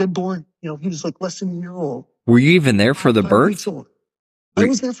son had been born, he was like less than a year old. Were you even there for the 5 birth? weeks old. I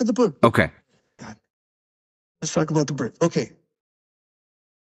was there for the birth. Okay. God. Let's talk about the birth. Okay.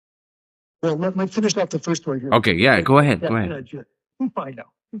 Well, let me finish off the first story here. Okay, yeah, go ahead. Go ahead. I'm fine now.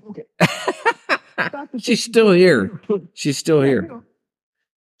 Okay. She's still here. She's still here.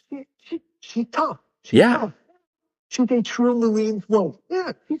 She's tough. Yeah. Tough. She's a true Marine. Whoa.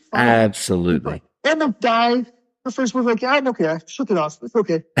 Yeah, she's fine. Absolutely. Emma died. The first one was like, I'm okay. I shook it off. It's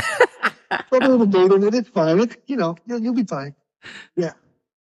okay. Put a little date in it. It's fine. You'll be fine. Yeah.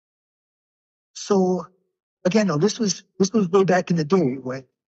 So again, no, this was way back in the day when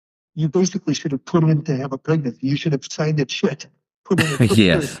you basically should have put in to have a pregnancy. You should have signed that shit. Put in a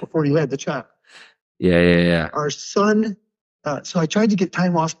Yes. before you had the child. Yeah. Our son, so I tried to get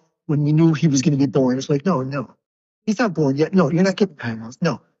time off when we knew he was going to be born. It's like, no, he's not born yet. No, you're not getting time off.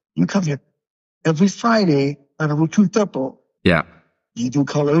 No, you come here every Friday on a routine double. Yeah. You do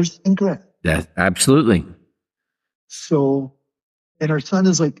colors and grad. Yeah, absolutely. So, and our son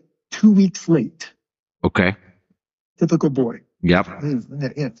is like 2 weeks late. Okay. Typical boy. Yep.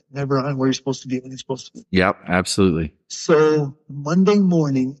 Never on where he's supposed to be when he's supposed to be. Yep, absolutely. So Monday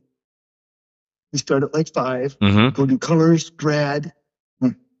morning, we start at like 5, go do colors, grad.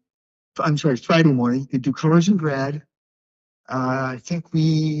 I'm sorry, Friday morning, you do colors and grad. I think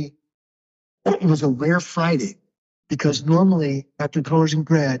it was a rare Friday because normally after colors and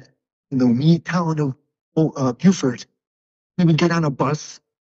grad in the wee town of Beaufort, we would get on a bus,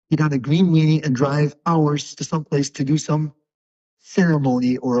 get on a green weenie and drive hours to someplace to do some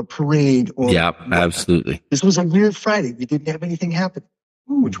ceremony or a parade. Yep, absolutely. This was a weird Friday. We didn't have anything happen,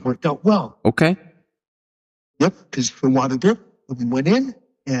 which worked out well. Okay. Yep, because we wanted it. We went in,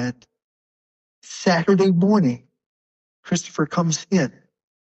 and Saturday morning, Christopher comes in.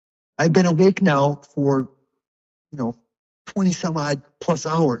 I've been awake now for, 20 some odd plus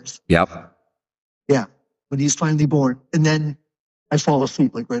hours. Yep. Yeah, when he's finally born. And then I fall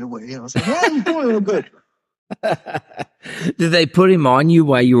asleep like right away. I was like, yeah, he's doing real good. Did they put him on you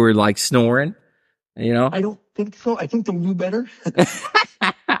while you were like snoring? I don't think so. I think they knew better.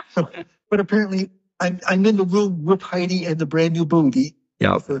 But apparently, I'm in the room with Heidi and the brand new booty.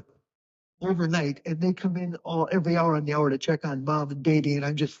 Yep. Overnight, and they come in every hour on the hour to check on mom and baby, and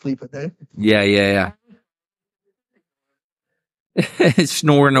I'm just sleeping there. Yeah.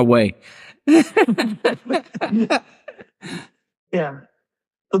 Snoring away. Yeah.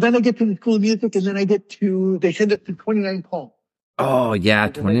 So then I get to the School of Music, and then they send it to 29 Palms. Oh, yeah,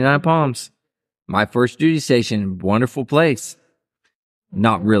 29 Palms. My first duty station. Wonderful place.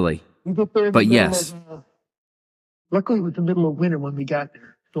 Not really. We get there but yes. Luckily, it was the middle of winter when we got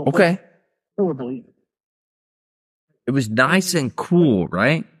there. So okay. Horribly. It was nice and cool,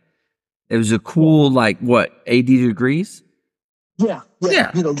 right? It was a cool, 80 degrees? Yeah.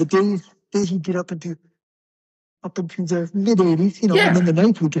 The days you get up into the mid 80s, and then the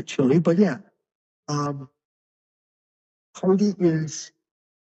nights would get chilly, but yeah. Heidi is,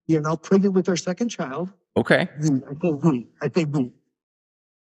 now pregnant with our second child. Okay. I think we.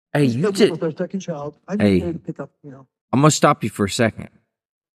 Hey, you did. With our second child. I'm hey, to pick up, I'm going to stop you for a second.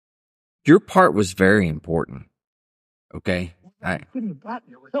 Your part was very important. Okay.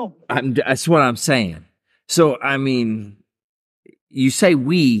 That's what I'm saying. So, I mean, you say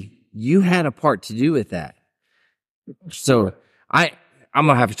you had a part to do with that. So I'm going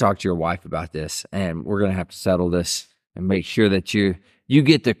to have to talk to your wife about this, and we're going to have to settle this and make sure that you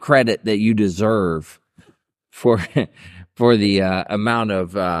get the credit that you deserve for the amount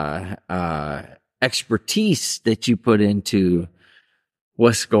of expertise that you put into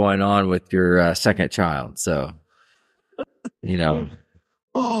what's going on with your second child. So,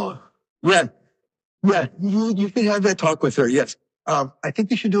 Oh, yeah. Yeah, you can have that talk with her, yes. I think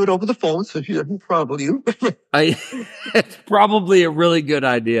you should do it over the phone so she doesn't trouble you. It's probably a really good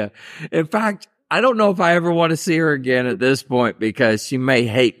idea. In fact, I don't know if I ever want to see her again at this point because she may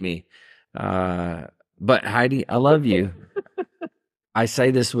hate me. But Heidi, I love you. I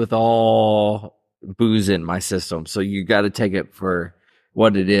say this with all booze in my system, so you got to take it for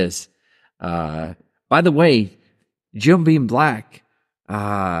what it is. By the way, Jim Beam Black,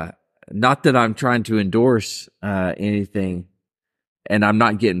 not that I'm trying to endorse anything, and I'm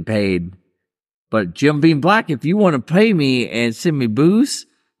not getting paid. But Jim Beam Black, if you want to pay me and send me booze,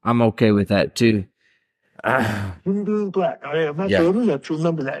 I'm okay with that too. Jim Beam Black. I'm not sure enough to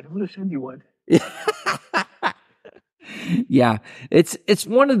remember that. I'm going to send you one. Yeah, it's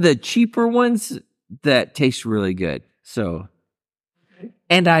one of the cheaper ones that tastes really good. So,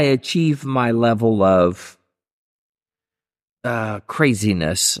 and I achieve my level of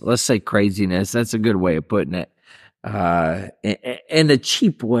craziness. Let's say craziness. That's a good way of putting it. In a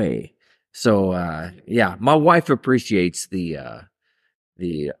cheap way. So, yeah, my wife appreciates the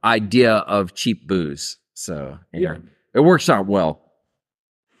idea of cheap booze. So, yeah, it works out well.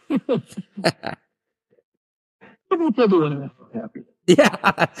 Everyone happy.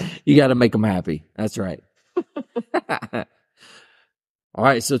 Yeah, you got to make them happy. That's right. All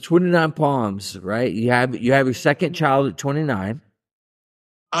right, so 29 Palms, right? You have your second child at 29.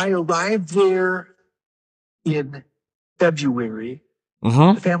 I arrived there in February.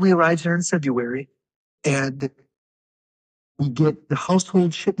 Uh-huh. The family arrives there in February, and we get the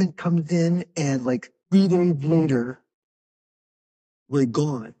household shipment comes in, and like 3 days later, we're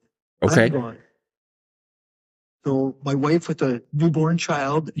gone. Okay. I'm gone. So my wife with a newborn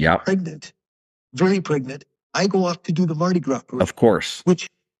child, pregnant, very pregnant. I go off to do the Mardi Gras parade. Of course. Which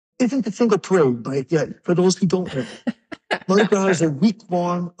isn't a single parade, but yet, for those who don't know, Mardi Gras is a week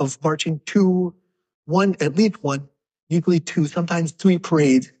long of marching to at least one, usually two, sometimes three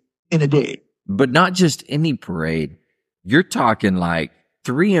parades in a day. But not just any parade. You're talking like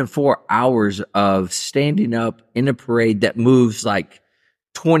 3 and 4 hours of standing up in a parade that moves like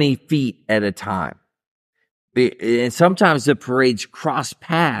 20 feet at a time. And sometimes the parades cross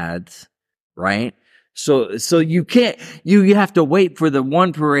paths, right? So you can't, you have to wait for the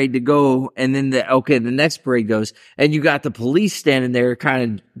one parade to go, and then the next parade goes, and you got the police standing there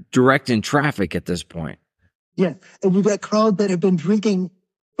kind of directing traffic at this point. Yeah. And you got crowds that have been drinking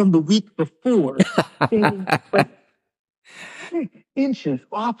from the week before, standing like 6 inches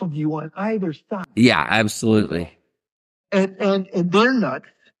off of you on either side. Yeah, absolutely. And they're nuts.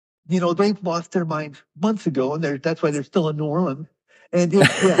 You know, they've lost their minds months ago, and that's why they're still in New Orleans. And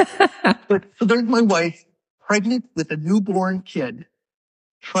but so there's my wife, pregnant with a newborn kid,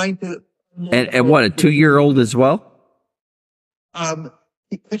 trying to. And what, a 2-year-old as well?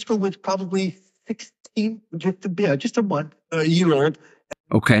 Christopher was probably 16, just a month, a year old.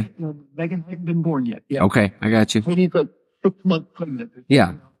 Okay. Megan hadn't been born yet. Yeah. Okay, I got you. He's like 6 months pregnant.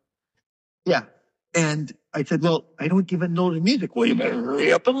 Yeah. Yeah. And I said, well, I don't even know the music. Well, you better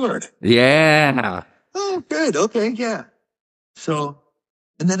hurry up and learn it. Yeah. Oh, good. Okay. Yeah. So,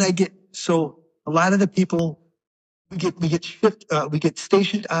 and then a lot of the people, we get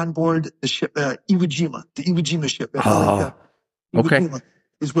stationed on board the ship, the Iwo Jima ship. Oh, okay. Iwo Jima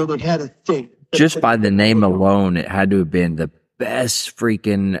is where they had a stay. Just by the name alone, it had to have been the best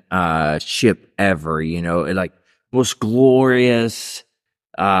freaking ship ever. You know, like most glorious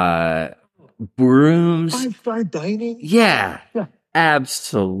rooms, 5-star dining. Yeah,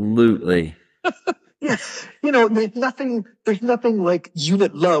 absolutely. Yeah, you know, there's nothing like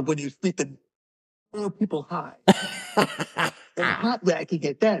unit love when you're sleeping 4 people high. And hot racking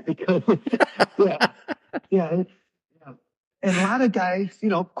at that because yeah. And a lot of guys, you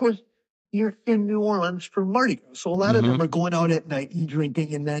know, of course, you're in New Orleans for Mardi Gras, so a lot of them are going out at night and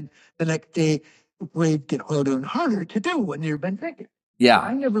drinking, and then the next day the parades get harder and harder to do when you've been drinking. Yeah, so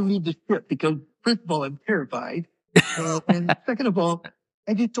I never leave the ship because first of all I'm terrified, and second of all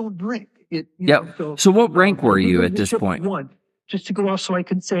I just don't drink. So what rank were you at this point? One, just to go off so I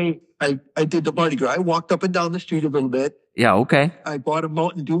can say I did the Mardi Gras. I walked up and down the street a little bit. Yeah, okay. I bought a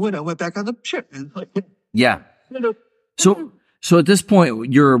Mountain Dew and I went back on the ship. And yeah. So at this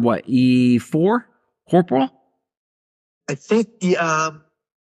point, you're what, E4 corporal? I think I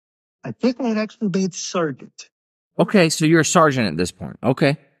had actually made sergeant. Okay, so you're a sergeant at this point.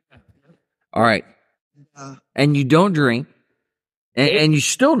 Okay. All right. And you don't drink, and you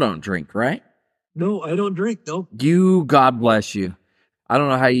still don't drink, right? No, I don't drink. No. God bless you. I don't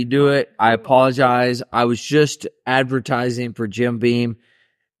know how you do it. I apologize. I was just advertising for Jim Beam,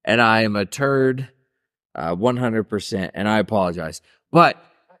 and I am a turd, 100%, and I apologize. But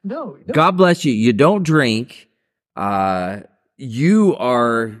no. God bless you. You don't drink. You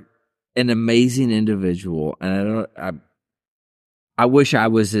are an amazing individual, and I wish I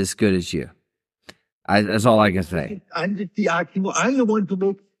was as good as you. That's all I can say. I'm just the oxymoron. I'm the one to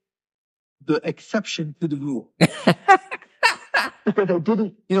make the exception to the rule. Because I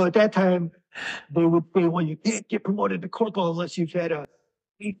didn't, you know, at that time, they would say, well, you can't get promoted to corporal unless you've had a.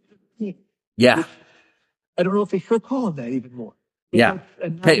 Yeah. I don't know if they still call them that even more. Yeah.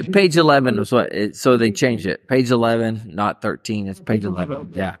 Page 11 was what, so they changed it. Page 11, not 13. It's page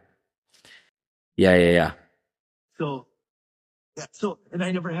 11. Yeah. Yeah. So, yeah. So, and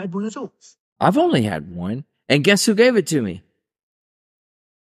I never had one of those. I've only had one. And guess who gave it to me?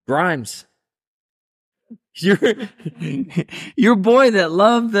 Grimes. Your boy that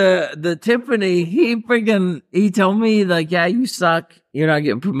loved the Tiffany, he told me, like, yeah, you suck. You're not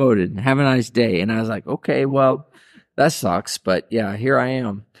getting promoted. Have a nice day. And I was like, okay, well, that sucks. But yeah, here I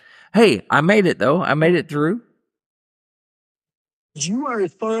am. Hey, I made it though. I made it through. You are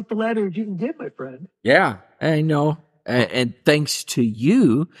as far up the ladder as you can get, my friend. Yeah, I know. And thanks to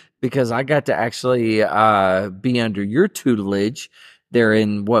you, because I got to actually be under your tutelage there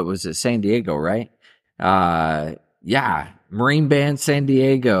in, what was it, San Diego, right? Yeah, Marine Band San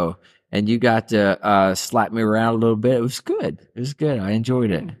Diego. And you got to slap me around a little bit. It was good. It was good. I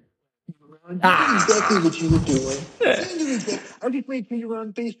enjoyed it. Exactly what you were doing. I just made sure you were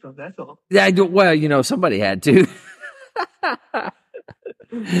on bass drum, that's all. Yeah, well, somebody had to.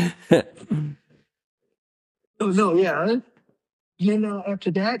 Oh, no, yeah. Then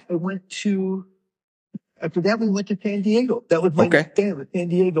after that, we went to San Diego. That was my next band with San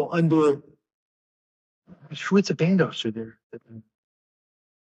Diego under what's the band officer there?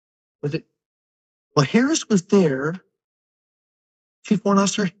 Was it? Well, Harris was there. Chief Warrant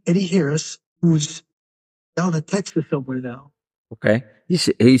Officer Eddie Harris, who's down in Texas somewhere now. Okay.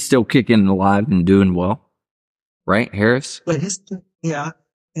 He's still kicking alive and doing well. Right, Harris? But yeah.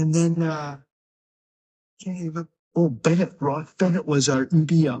 And then can't even Bennett. Ross Bennett was our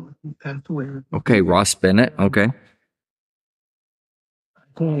EBM. He passed away. Okay, Ross Bennett. Okay.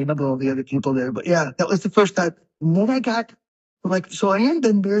 I can't remember all the other people there, but yeah, that was the first time. And then I got so I had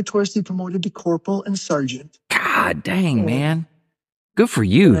been meritoriously promoted to corporal and sergeant. God dang, man. Good for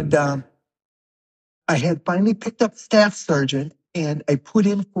you. And I had finally picked up staff sergeant, and I put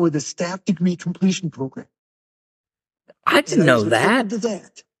in for the staff degree completion program. I didn't know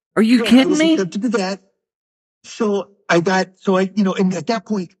that. Are you kidding me? I was accepted to that. So and at that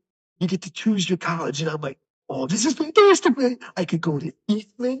point, you get to choose your college, and I'm like, oh, this is fantastic, man. I could go to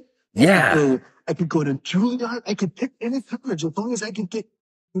Eastman. Yeah. I could go to Juilliard. I could pick any college as long as I could get,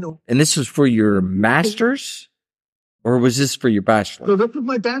 And this was for your master's? Or was this for your bachelor? So this was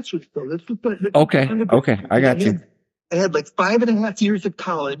my bachelor's, though. This was Okay. I got you. I had like 5.5 years of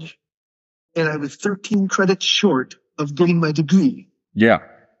college, and I was 13 credits short of getting my degree. Yeah.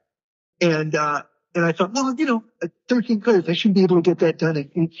 And I thought, well, at 13 credits, I should be able to get that done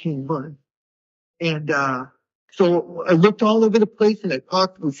in 18 months. And so I looked all over the place, and I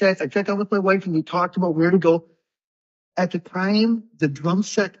sat down with my wife, and we talked about where to go. At the time, the drum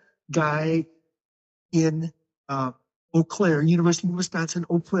set guy in Eau Claire, University of Wisconsin,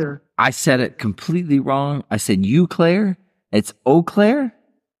 Eau Claire. I said it completely wrong. I said Eau Claire. It's Eau Claire?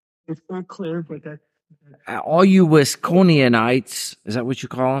 It's Eau Claire, but that's... All you Wisconsinites, is that what you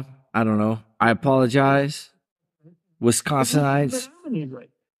call them? I don't know. I apologize. Wisconsinites.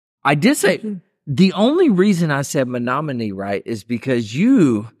 I did say, the only reason I said Menominee right is because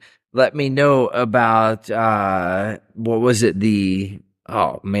you let me know about, what was it?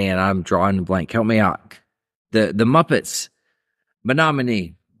 Oh man, I'm drawing a blank. Help me out. The Muppets.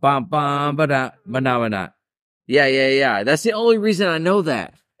 Menominee. Bum, bum, ba-da, Menominee. Yeah. That's the only reason I know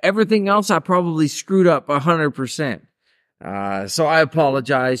that. Everything else I probably screwed up 100%. So I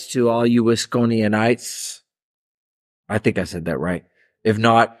apologize to all you Wisconsinites. I think I said that right. If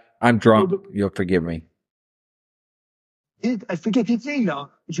not, I'm drunk. You'll forgive me. I forget his name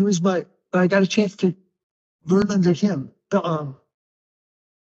now. I got a chance to learn under him.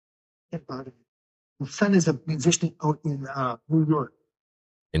 His son is a musician out in New York.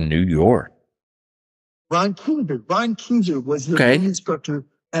 In New York? Ron Keyser was the band instructor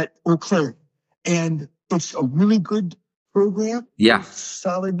at Eau Claire. And it's a really good program. Yeah.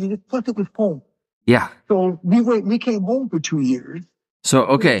 Solid music. Plus it was home. Yeah. So we came home for 2 years. So,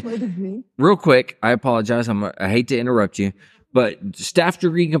 okay. Real quick, I apologize. I hate to interrupt you. But Staff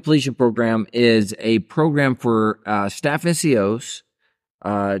Degree Completion Program is a program for staff NCOs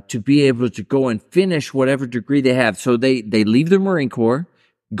to be able to go and finish whatever degree they have. So they leave the Marine Corps,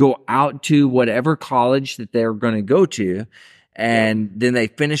 go out to whatever college that they're going to go to, and then they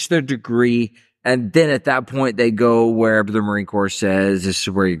finish their degree. And then at that point, they go wherever the Marine Corps says this is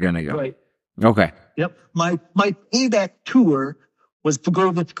where you're going to go. Right. Okay. Yep. My payback tour was to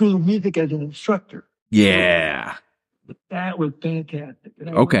go to the School of Music as an instructor. Yeah. That was fantastic.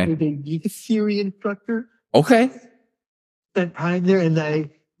 And I okay. was a music theory instructor. Okay. Spent time there, and I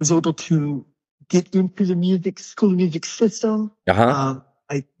was able to get into the School of Music system. Uh-huh.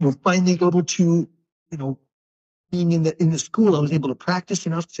 I was finally able to, being in the school, I was able to practice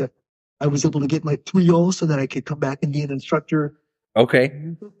enough I was able to get my 3.0 so that I could come back and be an instructor.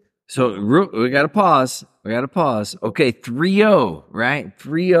 Okay. So we got to pause. Okay, 3-0, right?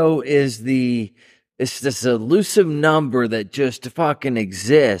 3-0 is it's this elusive number that just fucking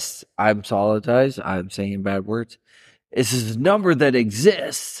exists. I'm solitized. I'm saying bad words. It's this number that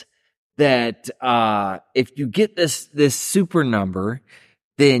exists that if you get this super number,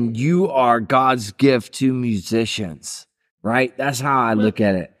 then you are God's gift to musicians, right? That's how I look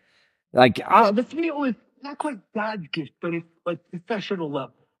at it. Like, the 3.0 is not quite God's gift, but it's like professional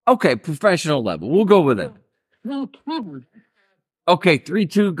level. Okay, professional level. We'll go with it. Okay,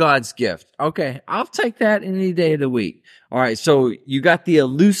 3-2, God's gift. Okay, I'll take that any day of the week. All right, so you got the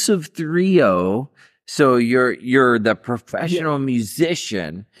elusive 3-0. So you're the professional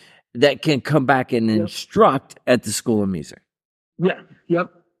musician that can come back and instruct at the School of Music. Yeah,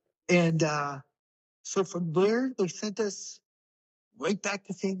 yep. And so from there, they sent us right back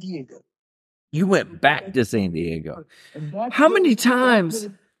to San Diego. You went back to San Diego. How many times?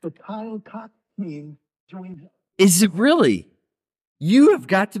 The Kyle Cox team joined. Is it really? You have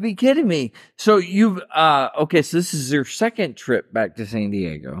got to be kidding me. So you've okay, so this is your second trip back to San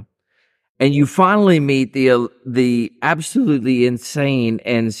Diego. And you finally meet the absolutely insane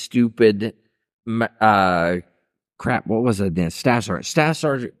and stupid crap. What was it then? Staff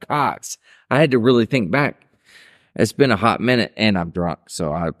Sergeant Cox. I had to really think back. It's been a hot minute, and I'm drunk,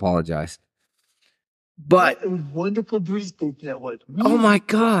 so I apologize. But it was wonderful breeze station that was. Oh my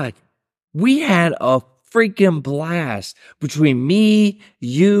God, we had a freaking blast between me,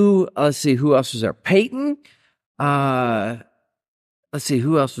 you. Let's see who else was there. Peyton. Let's see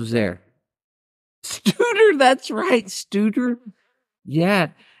who else was there. Studer, that's right, Studer. Yeah,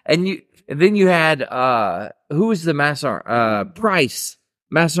 and then you had who was the Master Price?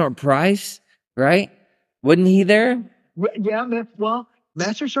 Master Price, right? Wasn't he there? Yeah, well,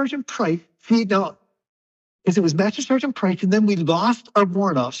 Master Sergeant Price. See, now, because it was Master Sergeant Price, and then we lost our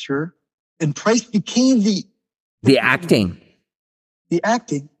warrant officer, and Price became the acting. The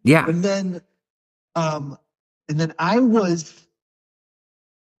acting. Yeah. And then I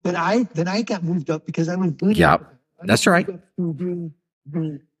got moved up because I was doing. Yep, that's right. To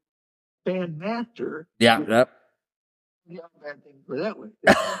the band master. Yeah. Yep. Bad thing for that one.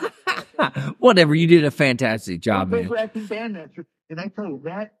 Whatever, you did a fantastic job, man. Acting band master, and I tell you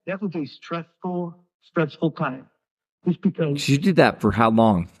that was a stressful time. Just because you did that for how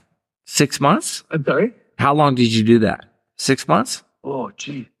long? 6 months? I'm sorry. How long did you do that? 6 months? Oh,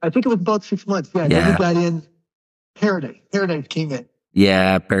 gee, I think it was about 6 months. Yeah. Then we got in. Paradise came in.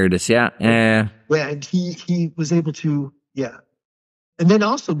 Yeah, Paradise. Yeah. Yeah, and he was able to. Yeah. And then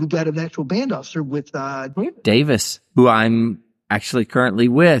also we got an actual band officer with Davis, who I'm actually currently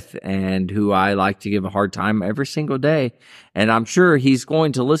with and who I like to give a hard time every single day. And I'm sure he's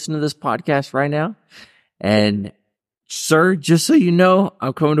going to listen to this podcast right now. And sir, just so you know,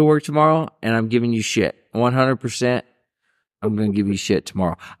 I'm coming to work tomorrow and I'm giving you shit. 100%. I'm going to give you shit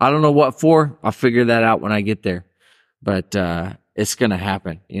tomorrow. I don't know what for. I'll figure that out when I get there. But it's going to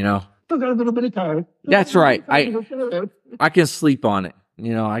happen, you know. Still got a little bit of time. That's right. I can sleep on it.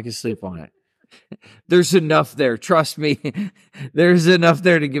 You know, I can sleep on it. There's enough there. Trust me. There's enough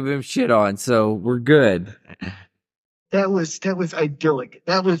there to give him shit on. So we're good. That was idyllic.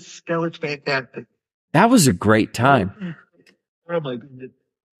 That was fantastic. That was a great time. Oh my goodness.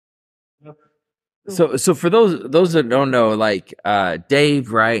 So for those that don't know, like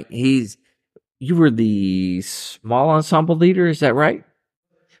Dave, right? You were the small ensemble leader, is that right?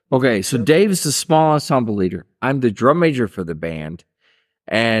 Okay, so Dave is the small ensemble leader. I'm the drum major for the band.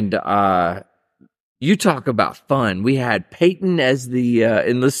 And you talk about fun. We had Peyton as the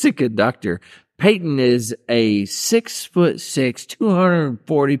enlisted conductor. Peyton is a 6'6",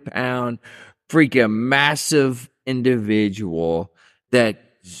 240-pound, freaking massive individual that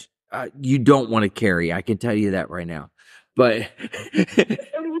you don't want to carry. I can tell you that right now. But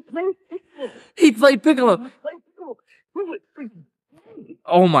he played piccolo.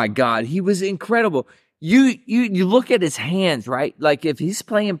 Oh my God, he was incredible. You look at his hands, right? Like if he's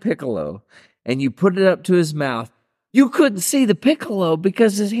playing piccolo and you put it up to his mouth, you couldn't see the piccolo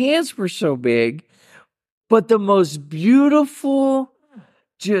because his hands were so big. But the most beautiful,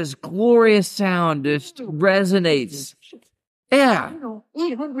 just glorious sound just resonates. Yeah.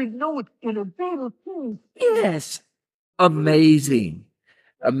 800 notes in a battle tune. Yes. Amazing.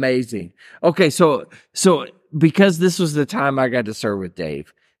 Okay, so because this was the time I got to serve with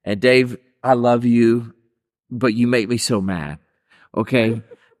Dave, and Dave, I love you, but you make me so mad. Okay.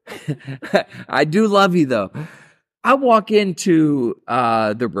 I do love you though. I walk into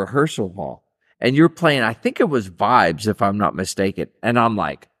the rehearsal hall and you're playing, I think it was Vibes, if I'm not mistaken. And I'm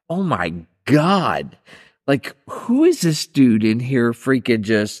like, oh my God, like, who is this dude in here freaking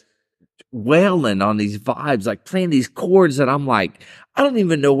just wailing on these vibes, like playing these chords that I'm like, I don't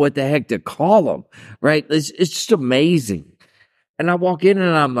even know what the heck to call them, right? It's just amazing. And I walk in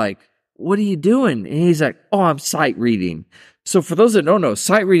and I'm like, what are you doing? And he's like, oh, I'm sight reading. So for those that don't know,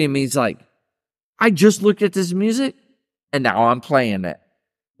 sight reading means like, I just looked at this music and now I'm playing it.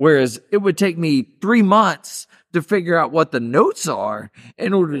 Whereas it would take me 3 months to figure out what the notes are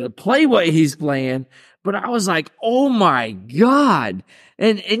in order to play what he's playing. But I was like, oh my God.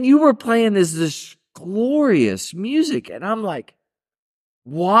 And you were playing this glorious music. And I'm like,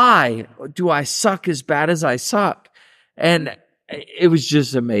 why do I suck as bad as I suck? And it was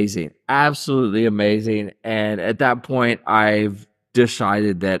just amazing. Absolutely amazing. And at that point, I've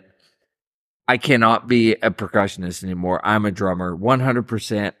decided that I cannot be a percussionist anymore. I'm a drummer,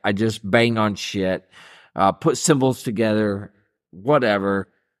 100%. I just bang on shit, put cymbals together, whatever.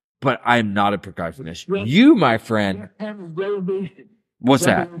 But I'm not a percussionist. You, my friend. What's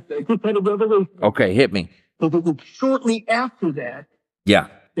that? Okay, hit me. But it was shortly after that Yeah.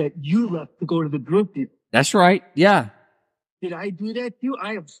 that you left to go to the drug dealer. That's right. Yeah. Did I do that to you?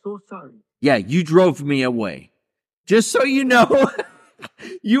 I am so sorry. Yeah, you drove me away. Just so you know,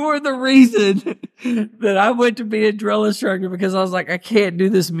 you were the reason that I went to be a drill instructor because I was like, I can't do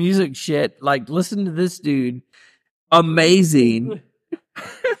this music shit. Like, listen to this dude. Amazing.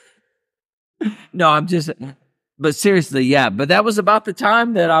 No, I'm just, but seriously, yeah. But that was about the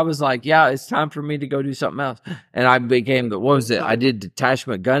time that I was like, yeah, it's time for me to go do something else. And I became what was it? I did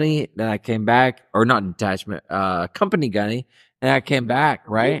detachment gunny. Then I came back, or not detachment, company gunny. And I came back,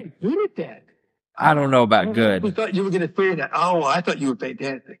 right? Good at that. I don't know about good. I thought you were going to say that. Oh, I thought you were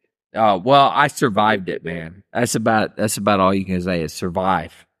fantastic. Oh, well, I survived it, man. That's about all you can say is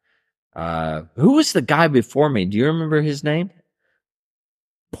survive. Who was the guy before me? Do you remember his name?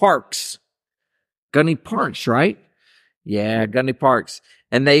 Parks. Gunny Parks, right? Yeah, Gunny Parks.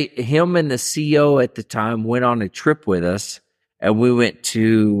 And him and the CO at the time went on a trip with us, and we went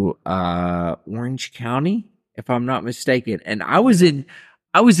to Orange County, if I'm not mistaken. And I was in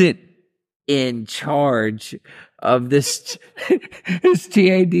charge of this this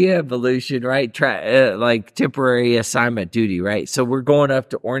TAD evolution, right? Like temporary assignment duty, right? So we're going up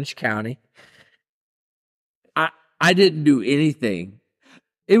to Orange County. I didn't do anything.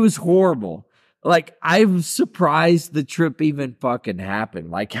 It was horrible. Like, I'm surprised the trip even fucking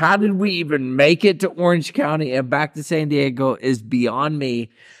happened. Like, how did we even make it to Orange County and back to San Diego is beyond me.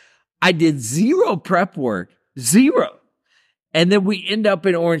 I did zero prep work. Zero. And then we end up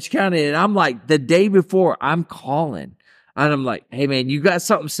in Orange County, and I'm like, the day before, I'm calling. And I'm like, hey, man, you got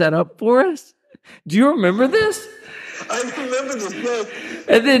something set up for us? Do you remember this? I remember this, yes.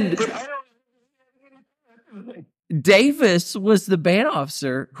 And then Davis was the band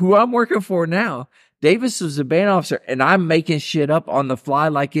officer who I'm working for now. Davis was the band officer, and I'm making shit up on the fly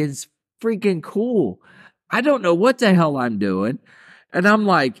like it's freaking cool. I don't know what the hell I'm doing. And I'm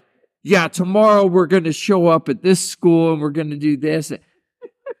like, yeah, tomorrow we're going to show up at this school and we're going to do this.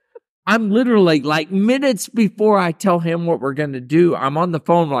 I'm literally like minutes before I tell him what we're going to do, I'm on the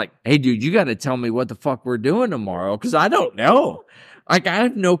phone like, hey, dude, you got to tell me what the fuck we're doing tomorrow because I don't know. Like, I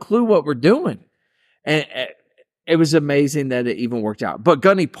have no clue what we're doing. And it was amazing that it even worked out. But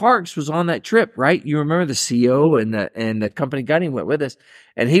Gunny Parks was on that trip, right? You remember the CO and the company Gunny went with us.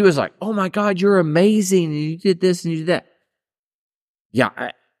 And he was like, oh my God, you're amazing. And you did this and you did that. Yeah,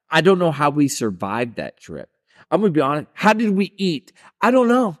 I don't know how we survived that trip. I'm going to be honest. How did we eat? I don't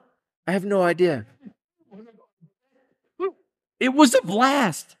know. I have no idea. It was a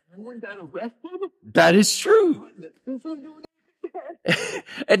blast. That is true.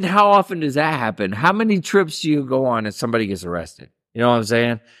 And how often does that happen? How many trips do you go on and somebody gets arrested? You know what I'm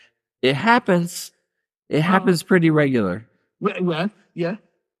saying? It happens. It happens pretty regular. Yeah.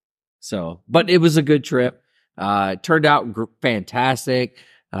 So, but it was a good trip. It turned out fantastic.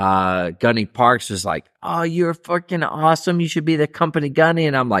 Gunny Parks was like, oh, you're fucking awesome. You should be the company gunny.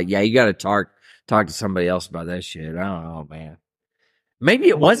 And I'm like, yeah, you got to talk to somebody else about that shit. I don't know, man. Maybe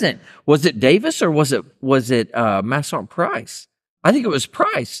it wasn't. Was it Davis or was it Masson Price? I think it was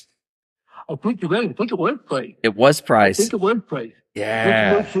Price. I think you're right. I think it was Price. It was Price. I think it was Price.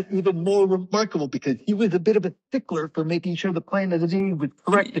 Yeah. Which makes it even more remarkable because he was a bit of a stickler for making sure the plan of the day was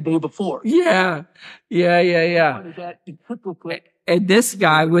correct the day before. Yeah. And this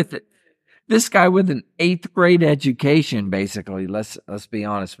guy with an 8th grade education, basically. Let's be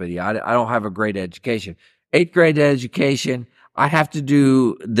honest with you. I don't have a great education. 8th grade education. I have to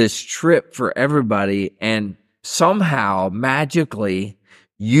do this trip for everybody, and somehow magically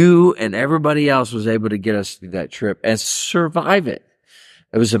you and everybody else was able to get us through that trip and survive it.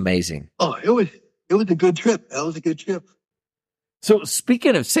 It was amazing. Oh, it was a good trip. That was a good trip. So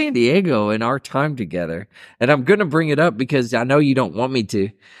speaking of San Diego and our time together, and I'm going to bring it up because I know you don't want me to.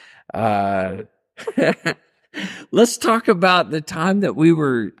 Let's talk about the time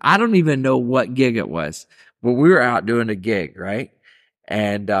that I don't even know what gig it was, but we were out doing a gig, right?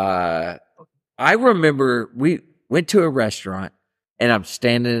 And I remember we went to a restaurant and I'm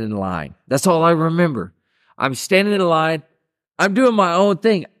standing in line. That's all I remember. I'm standing in line. I'm doing my own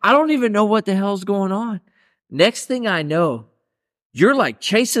thing. I don't even know what the hell's going on. Next thing I know, you're like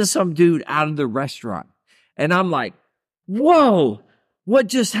chasing some dude out of the restaurant. And I'm like, whoa, what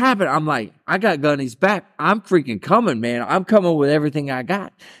just happened? I'm like, I got Gunny's back. I'm freaking coming, man. I'm coming with everything I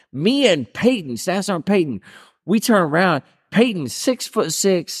got. Me and Peyton, Stats on Peyton, we turn around. Peyton,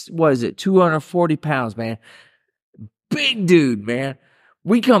 6'6", what is it, 240 pounds, man. Big dude, man.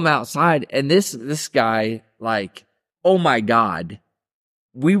 We come outside and this guy, like, oh my God.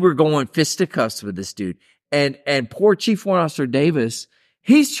 We were going fisticuffs with this dude. And poor Chief Warrant Officer Davis,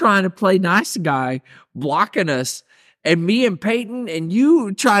 he's trying to play nice guy, blocking us. And me and Peyton and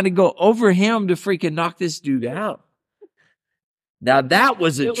you trying to go over him to freaking knock this dude out. Now that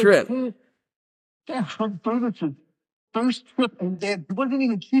was a trip. Yeah, from Davis's first trip, and it wasn't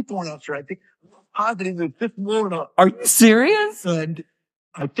even Chief Warrant Officer. I think positive it was Fifth Warrant Officer. Are you serious? And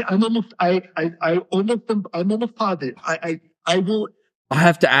I'm almost positive. I will. I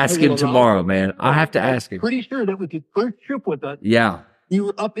have to ask him tomorrow, man. I have to ask him. Pretty sure that was his first trip with us. Yeah. You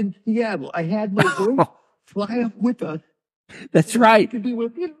were up in Seattle. I had my wife fly up with us. That's right. To be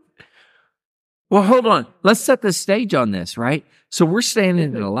with you. Well, hold on. Let's set the stage on this, right? So we're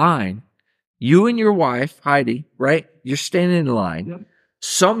standing in a line. You and your wife, Heidi, right? You're standing in line. Yep.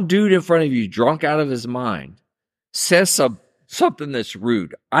 Some dude in front of you, drunk out of his mind, says something that's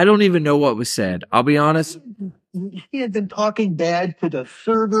rude. I don't even know what was said. I'll be honest. He had been talking bad to the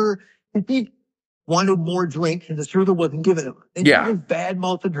server. He wanted more drinks, and the server wasn't giving him. And he was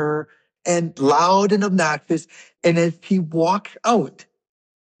bad-mouthing her and loud and obnoxious. And as he walks out,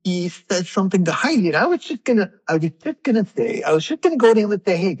 he said something to Heidi. And I was just gonna go to him and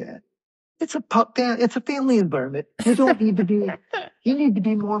say, "Hey, man, it's a family environment. You don't need to be. You need to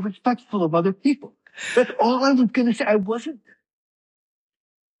be more respectful of other people." That's all I was gonna say. I wasn't.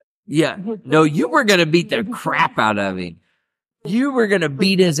 Yeah. No, you were going to beat the crap out of him. You were going to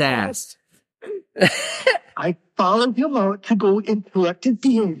beat his ass. I followed him out to go and correct his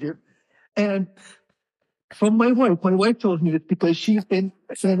behavior. And from my wife told me this because she's been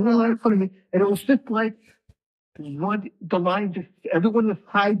standing in line in front of me. And it was just like everyone was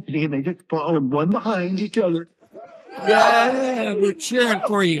hiding and they just followed one behind each other. Yeah, we're cheering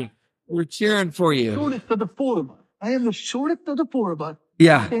for you. We're cheering for you. Shortest of the four of us. I am the shortest of the four of us.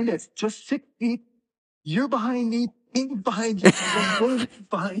 Yeah. And it's just 6 feet. You're behind me. He's behind you. I'm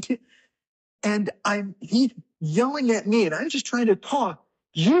behind you. And he's yelling at me, and I'm just trying to talk.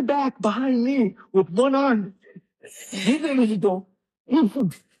 You're back behind me with one arm. He's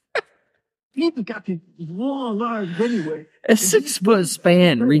got these long arms anyway. A 6-foot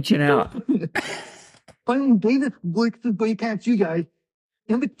span reaching out. Finally, Davis works his way past you guys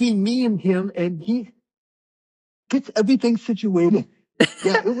in between me and him, and he gets everything situated.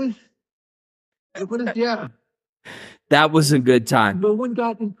 Yeah, yeah. That was a good time. No one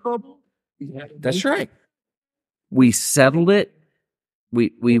got in trouble. That's right. We settled it.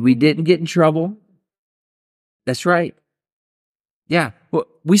 We didn't get in trouble. That's right. Yeah. Well,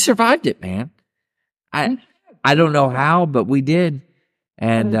 we survived it, man. I don't know how, but we did.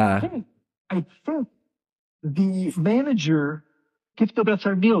 And I think the manager gifted us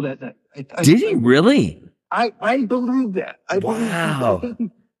our meal that night. Did he really? I believe that. Wow.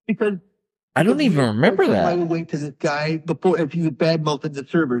 Because I don't even remember that. I went to this guy before, if he was bad-mouthing the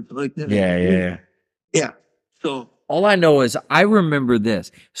servers. Like, Yeah. So all I know is I remember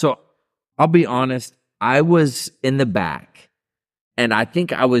this. So I'll be honest. I was in the back, and I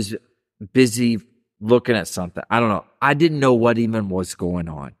think I was busy looking at something. I don't know. I didn't know what even was going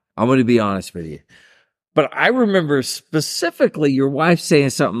on. I'm going to be honest with you. But I remember specifically your wife saying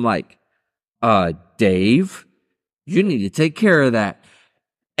something like, Dave, you need to take care of that.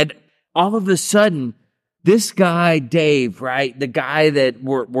 And all of a sudden, this guy, Dave, right? The guy that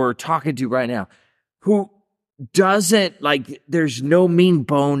we're talking to right now, who doesn't, like, there's no mean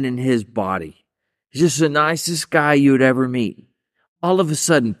bone in his body. He's just the nicest guy you'd ever meet. All of a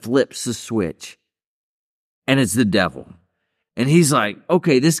sudden flips the switch. And it's the devil. And he's like,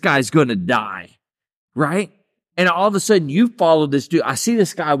 okay, this guy's going to die. Right? And all of a sudden you follow this dude. I see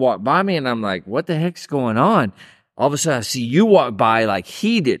this guy walk by me and I'm like, what the heck's going on? all of a sudden I see you walk by like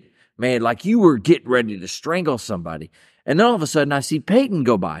heated, man, like you were getting ready to strangle somebody. And then all of a sudden I see Peyton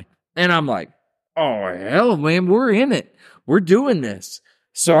go by. And I'm like, oh, hell, man, we're in it. We're doing this.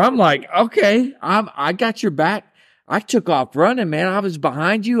 So I'm like, okay, I got your back. I took off running, man. I was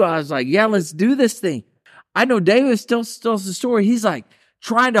behind you. I was like, yeah, let's do this thing. I know David still tells the story. He's like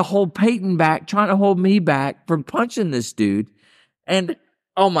trying to hold Peyton back, trying to hold me back from punching this dude. And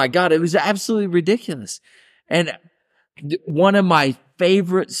oh my God, it was absolutely ridiculous. And one of my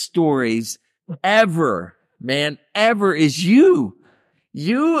favorite stories ever, man, ever is you.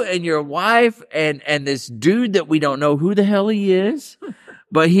 You and your wife and this dude that we don't know who the hell he is,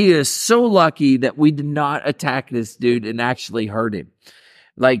 but he is so lucky that we did not attack this dude and actually hurt him.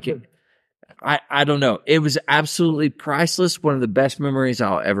 Like, I don't know. It was absolutely priceless. One of the best memories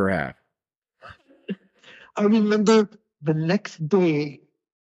I'll ever have. I remember the next day,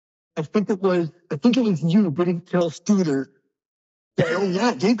 I think it was you, but didn't tell Studer that, oh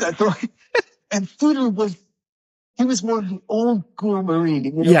yeah, Dave got thrown. And Studer he was more of the old school Marine.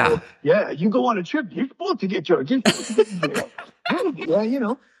 You know? Yeah. Yeah, you go on a trip, you're supposed to get charged. You're supposed to get in jail. Yeah, you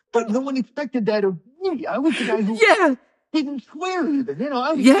know. But no one expected that of me. I was the guy who didn't swear even. You know,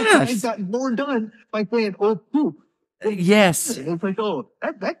 I was the guy who got more done by saying, oh, poop. Yes. And it's like, oh,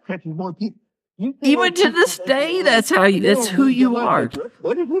 that catches more people. Even to this day, that's who you are.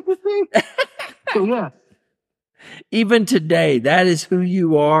 What did he just say? So yeah. Even today, that is who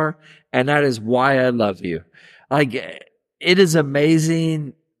you are, and that is why I love you. Like, it is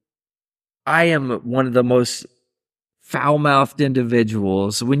amazing. I am one of the most foul-mouthed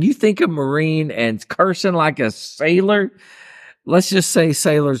individuals. When you think of Marine and cursing like a sailor, let's just say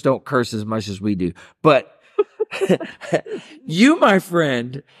sailors don't curse as much as we do. But you, my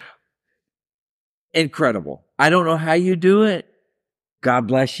friend, incredible. I don't know how you do it. God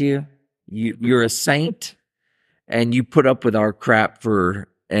bless you. You're a saint, and you put up with our crap for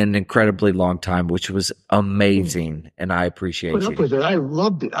an incredibly long time, which was amazing, and I appreciate put you. Up with it. I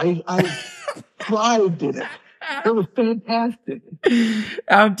loved it. I thrived in it. It was fantastic.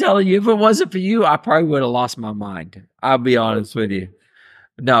 I'm telling you, if it wasn't for you, I probably would have lost my mind. I'll be honest with you.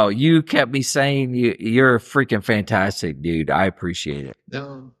 No, you kept me sane. You're freaking fantastic, dude. I appreciate it.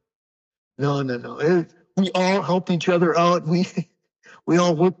 No. We all helped each other out. We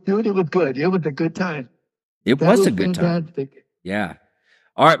all worked through it. It was good. It was a good time. It was a good time. Yeah.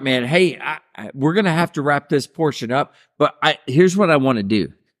 All right, man. Hey, we're going to have to wrap this portion up, but here's what I want to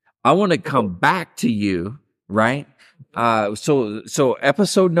do. I want to come back to you, right? So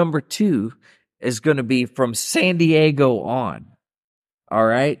episode number 2 is going to be from San Diego on. All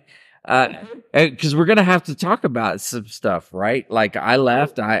right. Cause we're going to have to talk about some stuff, right? Like I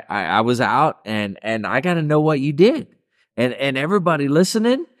left, I was out and I got to know what you did. And everybody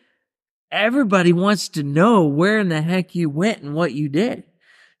listening, everybody wants to know where in the heck you went and what you did.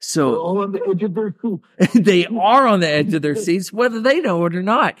 So they're all on the edge of their seats. They are on the edge of their seats, whether they know it or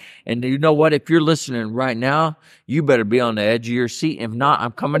not. And you know what? If you're listening right now, you better be on the edge of your seat. If not,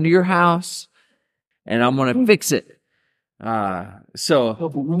 I'm coming to your house and I'm going to fix it. Literally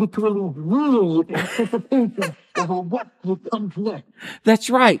really with anticipation over what will come next. That's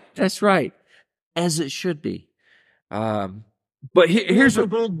right. As it should be. But here's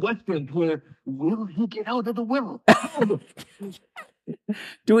what old Western where will he get out of the well?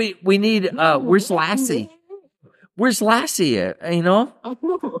 Do we need where's Lassie? Where's Lassie at, you know?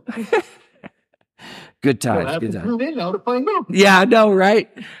 Good times. Good times. Tune in now to find out. Yeah, I know, right?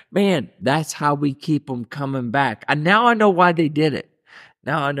 Man, that's how we keep them coming back. And now I know why they did it.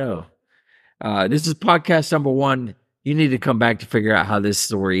 Now I know. This is podcast number 1. You need to come back to figure out how this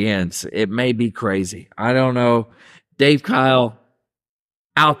story ends. It may be crazy. I don't know. Dave Kile,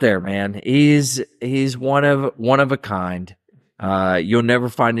 out there, man. He's one of a kind. You'll never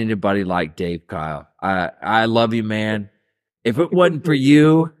find anybody like Dave Kile. I love you, man. If it wasn't for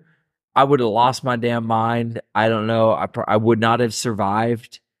you, I would have lost my damn mind. I don't know. I would not have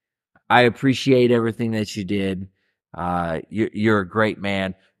survived. I appreciate everything that you did. You're a great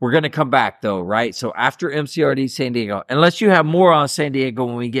man. We're going to come back though, right? So after MCRD San Diego, unless you have more on San Diego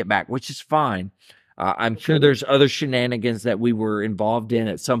when we get back, which is fine. I'm sure there's other shenanigans that we were involved in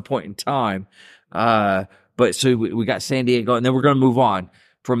at some point in time. But so we got San Diego, and then we're going to move on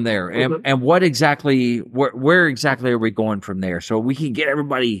from there. And what exactly, where exactly are we going from there? So we can get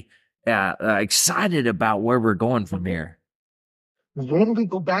everybody excited about where we're going from here. Then we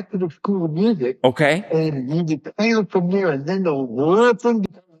go back to the School of Music. Okay. And you get tired from there, and then the whole thing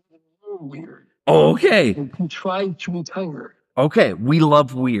becomes weird. Okay. And he tried to retire. Okay. We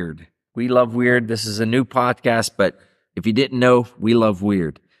love weird. This is a new podcast, but if you didn't know, we love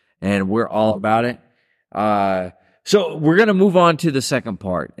weird. And we're all about it. So we're going to move on to the second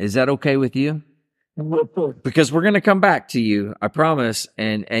part. Is that okay with you? Because we're going to come back to you, I promise.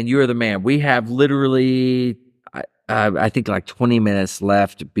 And you're the man. We have literally, I think like 20 minutes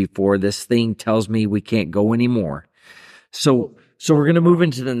left before this thing tells me we can't go anymore. So we're going to move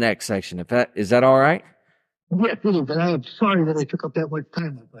into the next section. Is that all right? Yeah, please, and I am sorry that I took up that much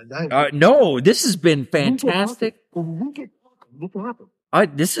time. No, this has been fantastic.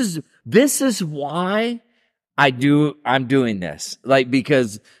 This is why I'm doing this. Like,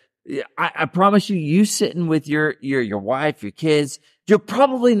 because I promise you sitting with your wife, your kids, you're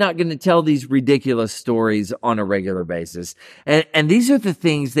probably not going to tell these ridiculous stories on a regular basis. And these are the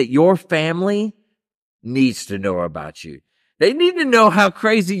things that your family needs to know about you. They need to know how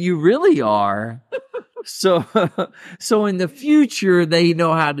crazy you really are. So in the future, they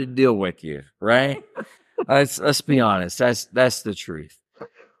know how to deal with you, right? Let's be honest. That's the truth.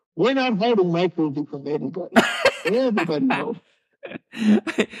 We're not hiding microbes from anybody. Everybody knows.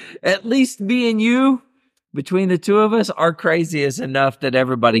 At least me and you, between the two of us, are crazy is enough that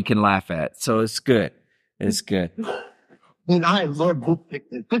everybody can laugh at. So it's good. It's good. And I love book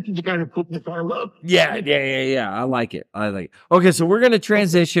picnics. This is the kind of picnic I love. Yeah. I like it. Okay, so we're going to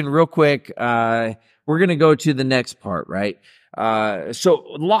transition real quick. We're going to go to the next part, right? So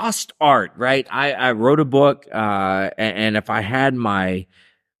lost art, right? I wrote a book, and if I had my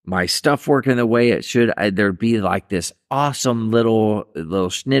stuff working the way it should, there'd be like this awesome little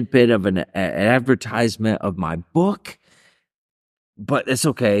snippet of an advertisement of my book. But it's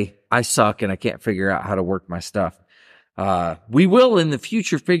okay. I suck and I can't figure out how to work my stuff. We will in the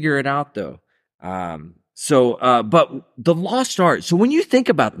future figure it out though. But the lost art. So when you think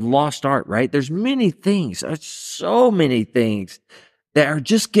about lost art, right, there's so many things that are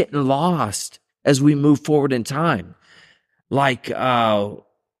just getting lost as we move forward in time. Like,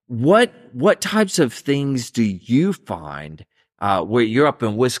 what types of things do you find, where you're up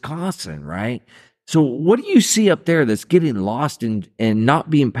in Wisconsin, right? So what do you see up there that's getting lost and not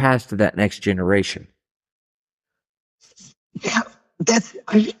being passed to that next generation? Yeah,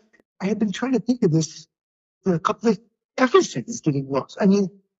 I have been trying to think of this for a couple of, everything is getting lost. I mean,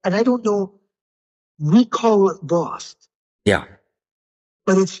 and I don't know, we call it lost. Yeah.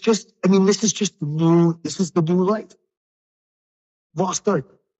 But it's just, I mean, this is the new life. Lost art,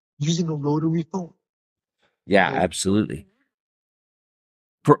 using a rotary phone. Yeah, absolutely.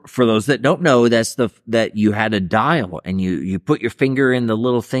 For those that don't know, that you had a dial and you put your finger in the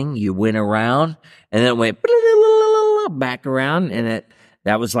little thing, you went around and then it went back around and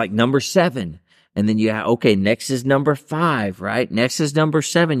that was like number 7. And then next is number 5, right? Next is number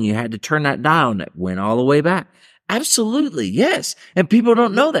 7. You had to turn that dial and it went all the way back. Absolutely. Yes. And people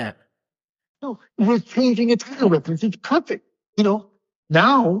don't know that. No, we're changing a title reference. It's perfect.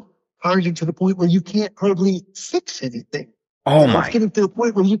 Now cars are to the point where you can't hardly fix anything. Oh my! It's getting to the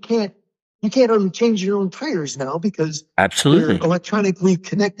point where you can't hardly change your own tires now because absolutely they're electronically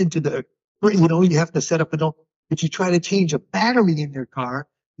connected to the. You have to set up if you try to change a battery in your car,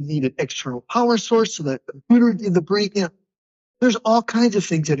 you need an external power source so the computer, the brake. There's all kinds of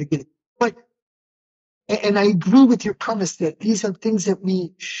things that are getting. And I agree with your premise that these are things that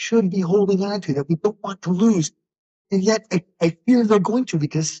we should be holding on to, that we don't want to lose. And yet I fear they're going to,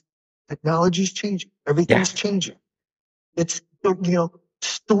 because technology is changing. Everything's changing. It's,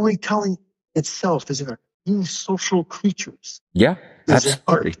 storytelling itself is an art. Being social creatures. Yeah, is an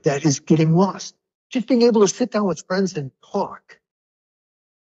art that is getting lost. Just being able to sit down with friends and talk.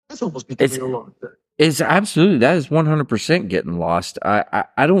 That's almost becoming a long thing. It's absolutely, that is 100% getting lost. I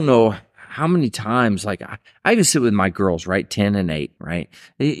don't know how many times, like I even sit with my girls, right? 10 and 8, right?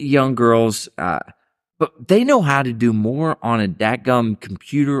 Young girls, but they know how to do more on a dadgum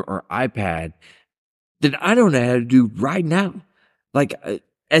computer or iPad than I don't know how to do right now. Like,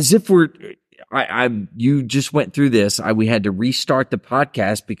 as if you just went through this. We had to restart the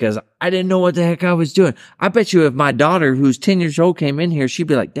podcast because I didn't know what the heck I was doing. I bet you if my daughter, who's 10 years old, came in here, she'd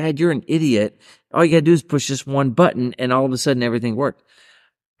be like, Dad, you're an idiot. All you gotta do is push this one button and all of a sudden everything worked.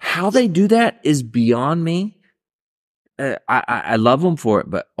 How they do that is beyond me. I love them for it,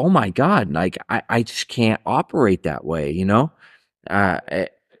 but oh my God, like I just can't operate that way,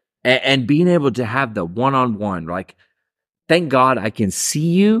 and being able to have the one-on-one, like, thank God I can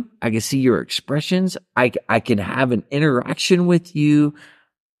see you. I can see your expressions. I can have an interaction with you.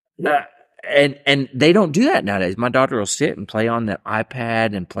 And they don't do that nowadays. My daughter will sit and play on that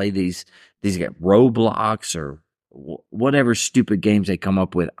iPad and play these Roblox or whatever stupid games they come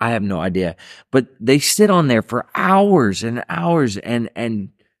up with. I have no idea, but they sit on there for hours and hours and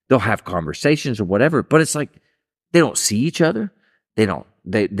they'll have conversations or whatever, but it's like, they don't see each other. They don't,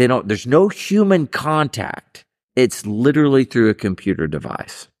 there's no human contact. It's literally through a computer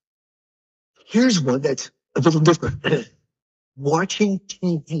device. Here's one that's a little different. Watching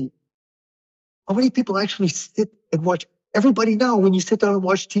TV. How many people actually sit and watch? Everybody now, when you sit down and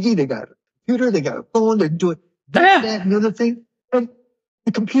watch TV, they got a computer, they got a phone, they're doing that, and other thing. And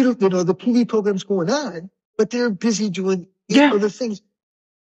the computer, the TV program's going on, but they're busy doing other things.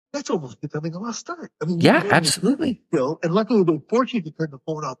 That's almost becoming a lost art. I mean, absolutely. And luckily they force you to turn the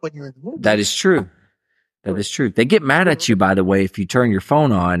phone off when you're in the movie. That is true. That is true. They get mad at you, by the way, if you turn your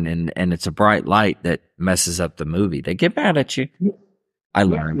phone on and it's a bright light that messes up the movie. They get mad at you. I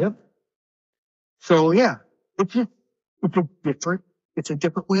learned. Yep. So yeah, it's a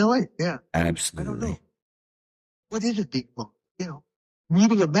different way of life. Yeah. Absolutely. I don't know. What is a big phone?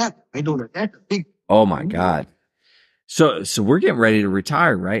 Reading a map. I know that's a big. Oh my God. So we're getting ready to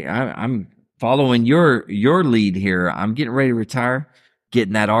retire, right? I'm following your lead here. I'm getting ready to retire,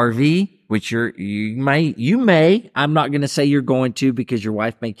 getting that RV, which you may, I'm not going to say you're going to because your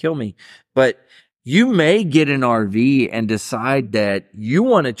wife may kill me, but you may get an RV and decide that you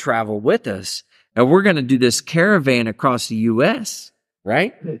want to travel with us and we're going to do this caravan across the U.S.,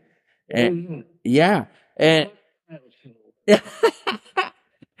 right? And yeah. And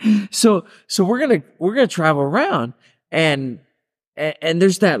so we're going to travel around and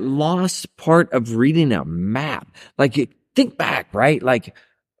there's that lost part of reading a map. Like think back, right? Like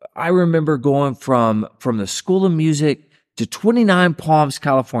I remember going from the School of Music to 29 Palms,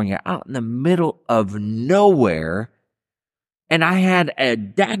 California, out in the middle of nowhere. And I had a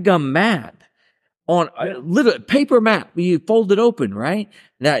daggum map on a little paper map. You fold it open, right?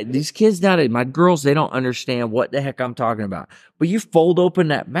 Now, these kids nowadays, my girls, they don't understand what the heck I'm talking about. But you fold open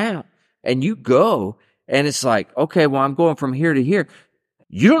that map and you go, and it's like, okay, well, I'm going from here to here.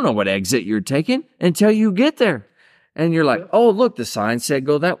 You don't know what exit you're taking until you get there. And you're like, oh, look, the sign said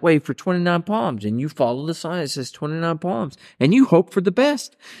go that way for 29 Palms. And you follow the sign, it says 29 Palms. And you hope for the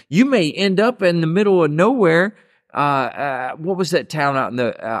best. You may end up in the middle of nowhere. What was that town out in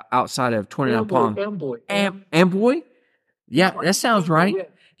the outside of 29 Palms? Amboy? Yeah, that sounds right.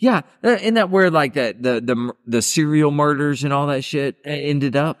 Yeah, isn't that where like the serial murders and all that shit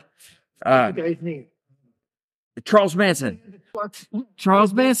ended up? What's the guy's name? Charles Manson.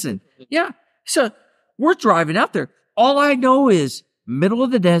 Charles Manson. Yeah. So we're driving out there. All I know is middle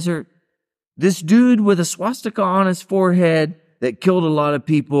of the desert, this dude with a swastika on his forehead that killed a lot of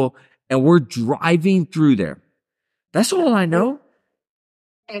people, and we're driving through there. That's all I know.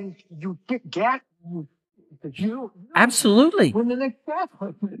 And you get gas. Absolutely. When the next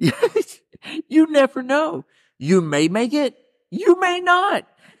gas. You never know. You may make it. You may not.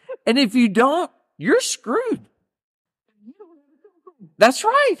 And if you don't, you're screwed. That's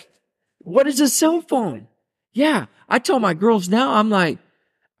right. What is a cell phone? Yeah. I tell my girls now, I'm like,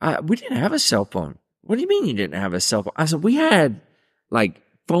 we didn't have a cell phone. What do you mean you didn't have a cell phone? I said, we had like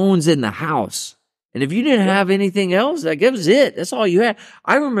phones in the house. And if you didn't have anything else, that was it. That's all you had.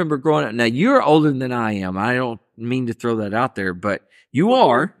 I remember growing up. Now, you're older than I am. I don't mean to throw that out there, but you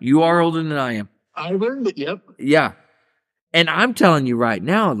are. You are older than I am. I learned it, yep. Yeah. And I'm telling you right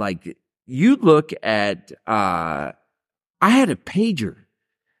now, like, you look at, I had a pager.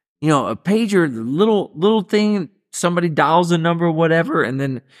 A pager, the little thing, somebody dials a number or whatever, and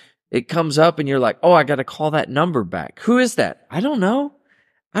then it comes up and you're like, oh, I got to call that number back. Who is that? I don't know.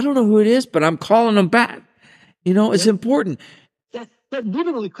 I don't know who it is, but I'm calling them back. It's important. That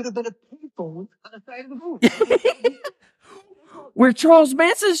literally could have been a payphone on the side of the road. Where Charles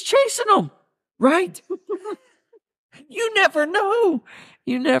Manson's chasing them, right? You never know.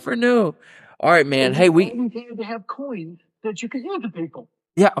 You never know. All right, man. Hey, we had to have coins that you could hand to people.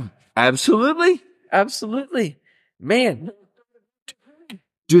 Yeah, absolutely. Absolutely. Man,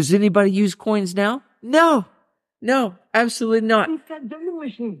 does anybody use coins now? No, absolutely not. It's that vending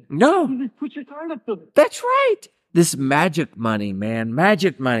machine. No. You just put your card up to it. That's right. This magic money, man.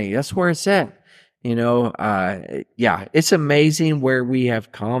 Magic money. That's where it's at. Yeah, it's amazing where we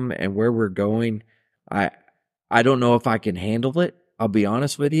have come and where we're going. I don't know if I can handle it. I'll be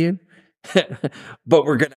honest with you, but we're going